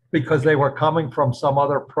 because they were coming from some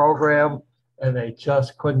other program and they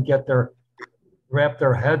just couldn't wrap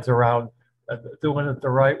their heads around doing it the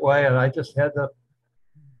right way. And I just had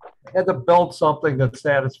to build something that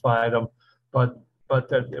satisfied them, but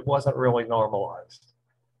that it wasn't really normalized.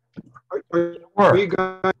 Are you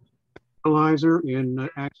guys analyzer in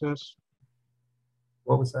Access?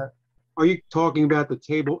 What was that? Are you talking about the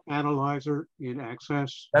table analyzer in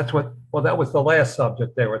Access? That was the last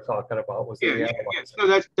subject they were talking about, was the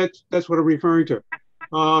analyzer. So that's what I'm referring to.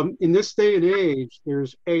 In this day and age,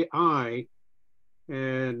 there's AI,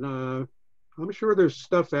 and I'm sure there's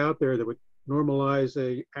stuff out there that would normalize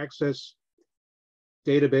a Access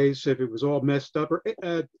database if it was all messed up, or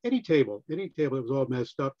any table that was all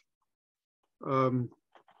messed up.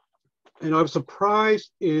 And I was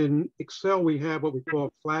surprised in Excel we have what we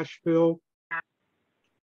call flash fill,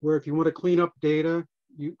 where if you want to clean up data,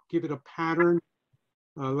 you give it a pattern,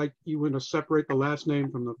 like you want to separate the last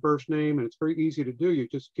name from the first name, and it's very easy to do. You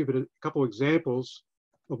just give it a couple examples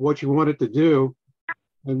of what you want it to do,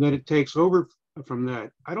 and then it takes over from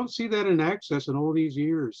that. I don't see that in Access in all these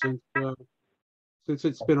years since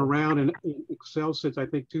it's been around in Excel since I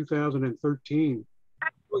think 2013. I'm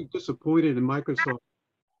really disappointed in Microsoft.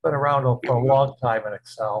 Been around for a long time in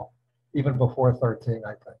Excel, even before 13,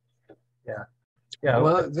 I think. Yeah.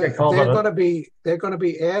 Well, they're going to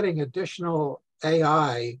be adding additional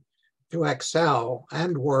AI to Excel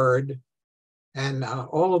and Word and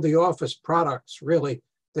all of the Office products. Really,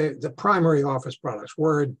 the primary Office products: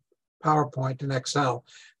 Word, PowerPoint, and Excel.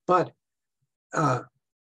 But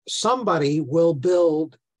somebody will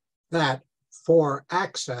build that for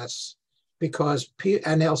Access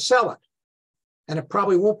and they'll sell it. And it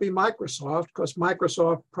probably won't be Microsoft, because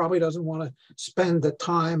Microsoft probably doesn't want to spend the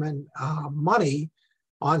time and money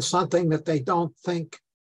on something that they don't think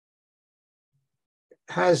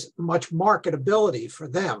has much marketability for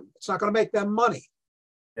them. It's not going to make them money.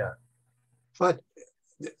 Yeah. But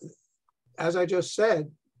as I just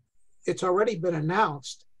said, it's already been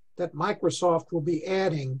announced that Microsoft will be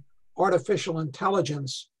adding artificial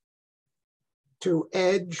intelligence to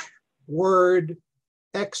Edge, Word,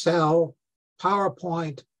 Excel,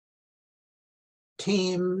 PowerPoint,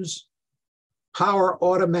 Teams, Power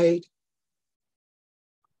Automate.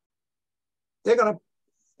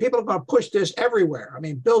 People are going to push this everywhere. I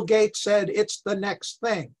mean, Bill Gates said it's the next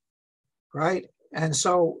thing, right? And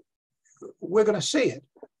so we're going to see it.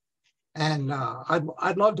 And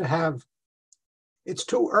I'd love to have. It's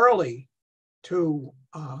too early to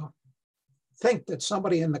think that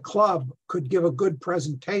somebody in the club could give a good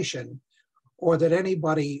presentation, or that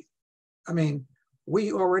anybody. I mean,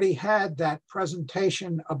 we already had that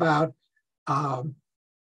presentation about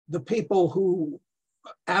the people who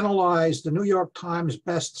analyzed the New York Times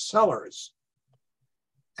bestsellers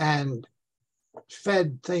and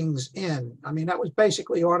fed things in. I mean, that was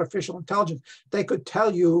basically artificial intelligence. They could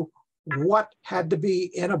tell you what had to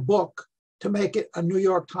be in a book to make it a New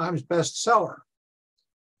York Times bestseller,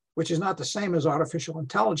 which is not the same as artificial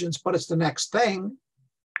intelligence, but it's the next thing.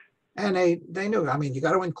 And they knew, I mean, you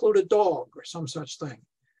got to include a dog or some such thing.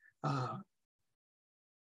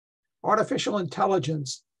 Artificial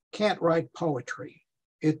intelligence can't write poetry.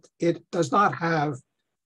 It does not have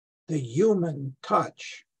the human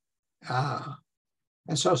touch.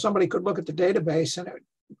 And so somebody could look at the database, and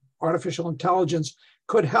artificial intelligence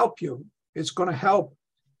could help you. It's going to help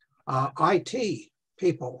IT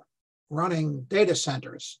people running data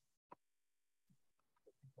centers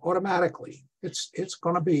automatically. It's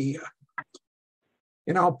going to be,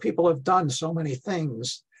 people have done so many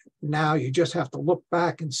things. Now you just have to look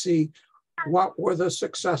back and see what were the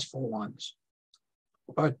successful ones.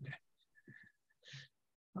 But,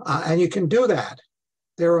 and you can do that.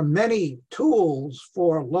 There are many tools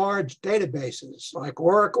for large databases, like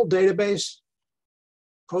Oracle database,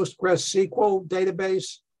 PostgreSQL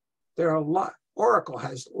database. There are Oracle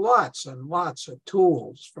has lots and lots of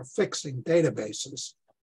tools for fixing databases.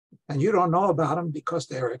 And you don't know about them because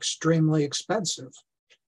they're extremely expensive.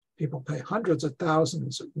 People pay hundreds of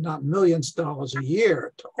thousands, if not millions of dollars a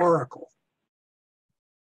year to Oracle.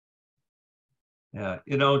 Yeah,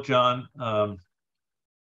 you know, John, I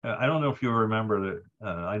don't know if you remember that.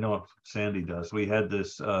 I know Sandy does. We had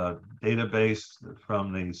this database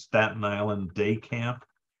from the Staten Island day camp.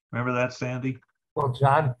 Remember that, Sandy? Well,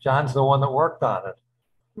 John's the one that worked on it.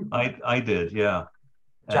 I did, yeah.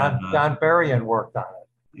 Jon Berrian worked on it.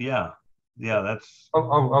 Yeah, that's.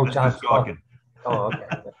 John's just talking. Oh, okay.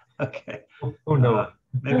 Okay. Who knows?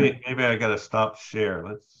 Maybe I got to stop share.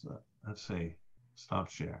 Let's see. Stop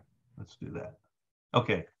share. Let's do that.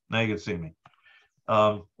 Okay, now you can see me.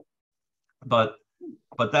 But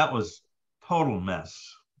that was total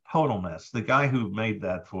mess. The guy who made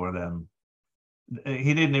that for them,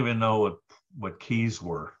 he didn't even know what keys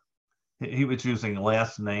were. He was using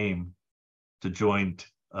last name to join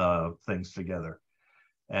things together,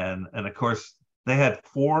 and of course they had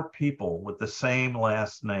 4 people with the same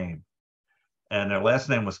last name, and their last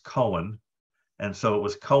name was Cohen, and so it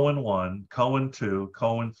was Cohen 1, Cohen 2,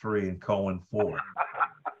 Cohen 3, and Cohen 4,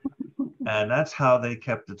 and that's how they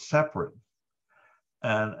kept it separate.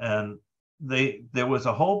 And there was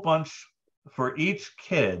a whole bunch for each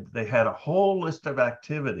kid. They had a whole list of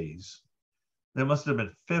activities. There must have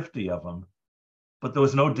been 50 of them, but there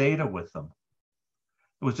was no data with them.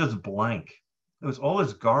 It was just blank. There was all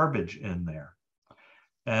this garbage in there.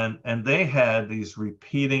 And they had these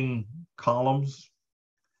repeating columns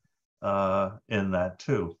in that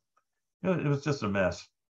too. It was just a mess.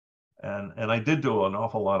 And I did do an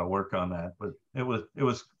awful lot of work on that, but it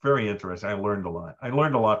was very interesting. I learned a lot. I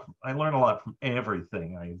learned a lot from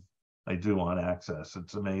everything I do on Access.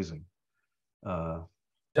 It's amazing. John,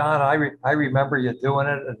 I remember you doing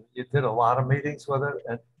it, and you did a lot of meetings with it,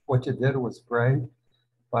 and what you did was great.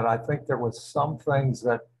 But I think there was some things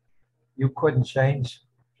that you couldn't change.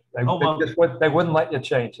 They wouldn't let you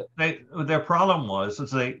change it. Their problem was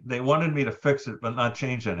they wanted me to fix it but not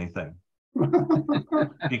change anything.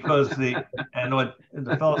 Because the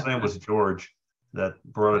fellow's name was George that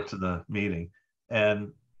brought it to the meeting,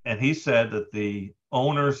 and he said that the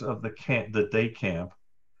owners of the day camp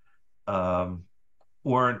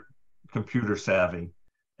weren't computer savvy,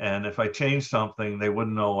 and if I changed something they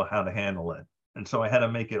wouldn't know how to handle it, and so I had to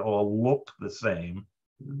make it all look the same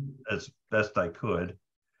as best I could,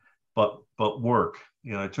 but work.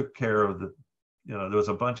 I took care of there was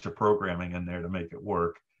a bunch of programming in there to make it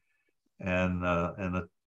work. And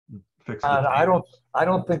fix it. I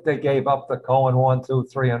don't think they gave up the Cohen 1, 2,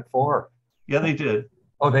 3, and 4. Yeah, they did.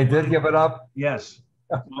 Oh, they did give it up? Yes.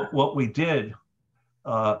 What we did,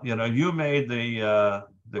 you made the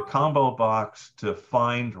combo box to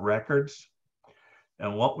find records,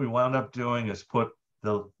 and what we wound up doing is put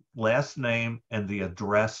the last name and the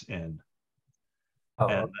address in,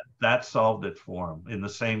 and that solved it for them in the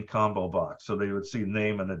same combo box, so they would see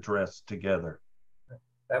name and address together.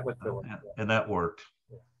 That would do it. And that worked.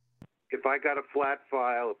 If I got a flat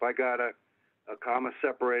file, if I got a comma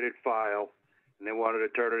separated file, and they wanted to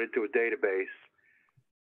turn it into a database,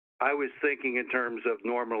 I was thinking in terms of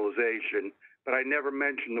normalization, but I never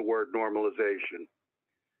mentioned the word normalization.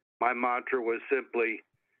 My mantra was simply,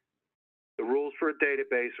 the rules for a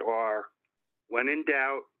database are, when in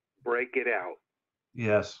doubt, break it out.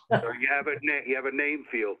 Yes. So you have a name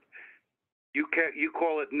field. You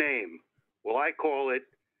call it name. Well, I call it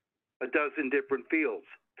a dozen different fields: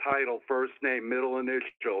 title, first name, middle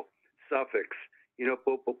initial, suffix,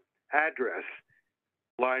 address,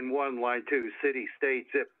 line 1, line 2, city, state,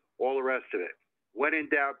 zip, all the rest of it. When in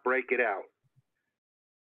doubt, break it out.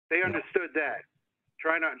 They understood that.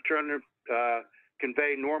 Trying to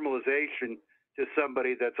convey normalization to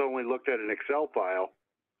somebody that's only looked at an Excel file.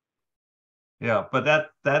 Yeah, but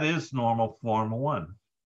that is normal form 1.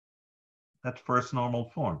 That's first normal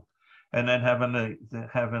form. And then having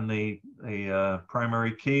the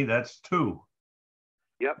primary key, that's 2.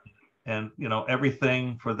 Yep. And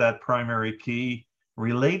everything for that primary key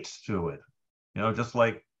relates to it. Just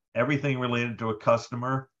like everything related to a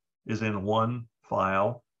customer is in one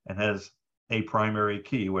file and has a primary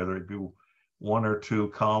key, whether it be 1 or 2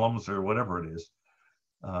 columns or whatever it is.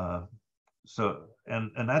 So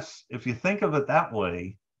that's, if you think of it that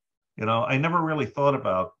way, I never really thought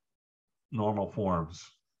about normal forms.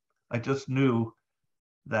 I just knew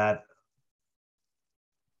that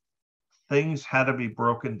things had to be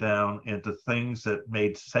broken down into things that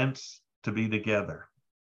made sense to be together.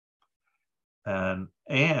 And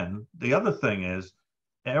the other thing is,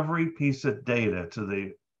 every piece of data, to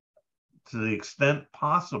the extent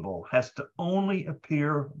possible, has to only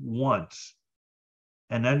appear once.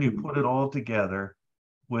 And then you put it all together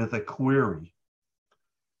with a query.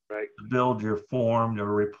 Right. to build your form,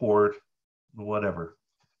 your report, whatever.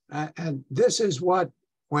 And this is what,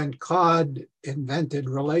 when COD invented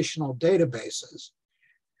relational databases,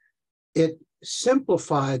 it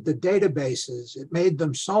simplified the databases. It made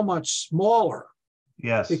them so much smaller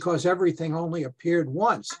Yes. because everything only appeared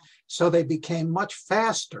once. So they became much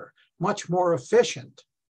faster, much more efficient.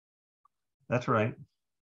 That's right.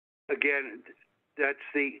 Again, that's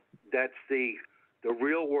the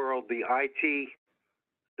real world, the IT,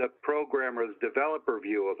 the programmer, the developer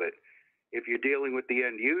view of it. If you're dealing with the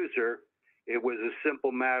end user, it was a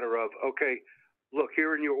simple matter of, okay, look,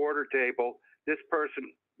 here in your order table, this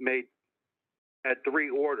person had 3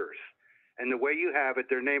 orders. And the way you have it,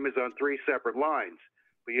 their name is on 3 separate lines.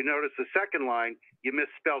 But you notice the second line, you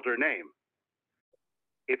misspelled her name.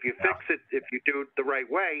 If you fix it, if you do it the right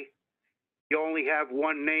way, you only have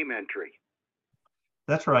 1 name entry.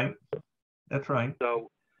 That's right. That's right. So,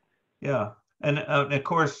 Yeah. And of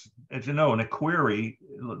course, as you know, in a query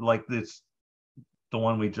like this, the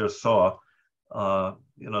one we just saw,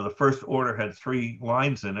 you know, the first order had 3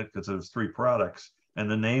 lines in it because it was 3 products, and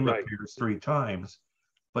the name Right. appears 3 times.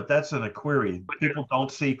 But that's in a query. People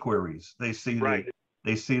don't see queries. They see right.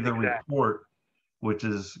 they see the Exactly. report, which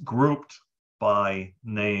is grouped by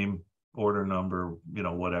name, order number, you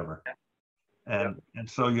know, whatever. And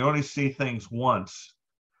so you only see things once,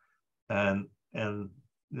 and you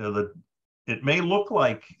know, it may look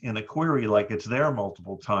like in a query like it's there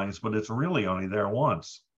multiple times, but it's really only there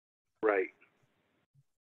once. Right.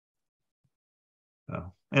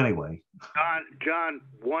 So anyway. John,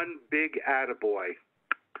 one big attaboy.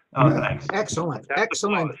 Oh, thanks. Excellent, That's the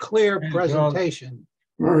excellent, boss. clear Hey, John. presentation.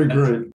 Very great.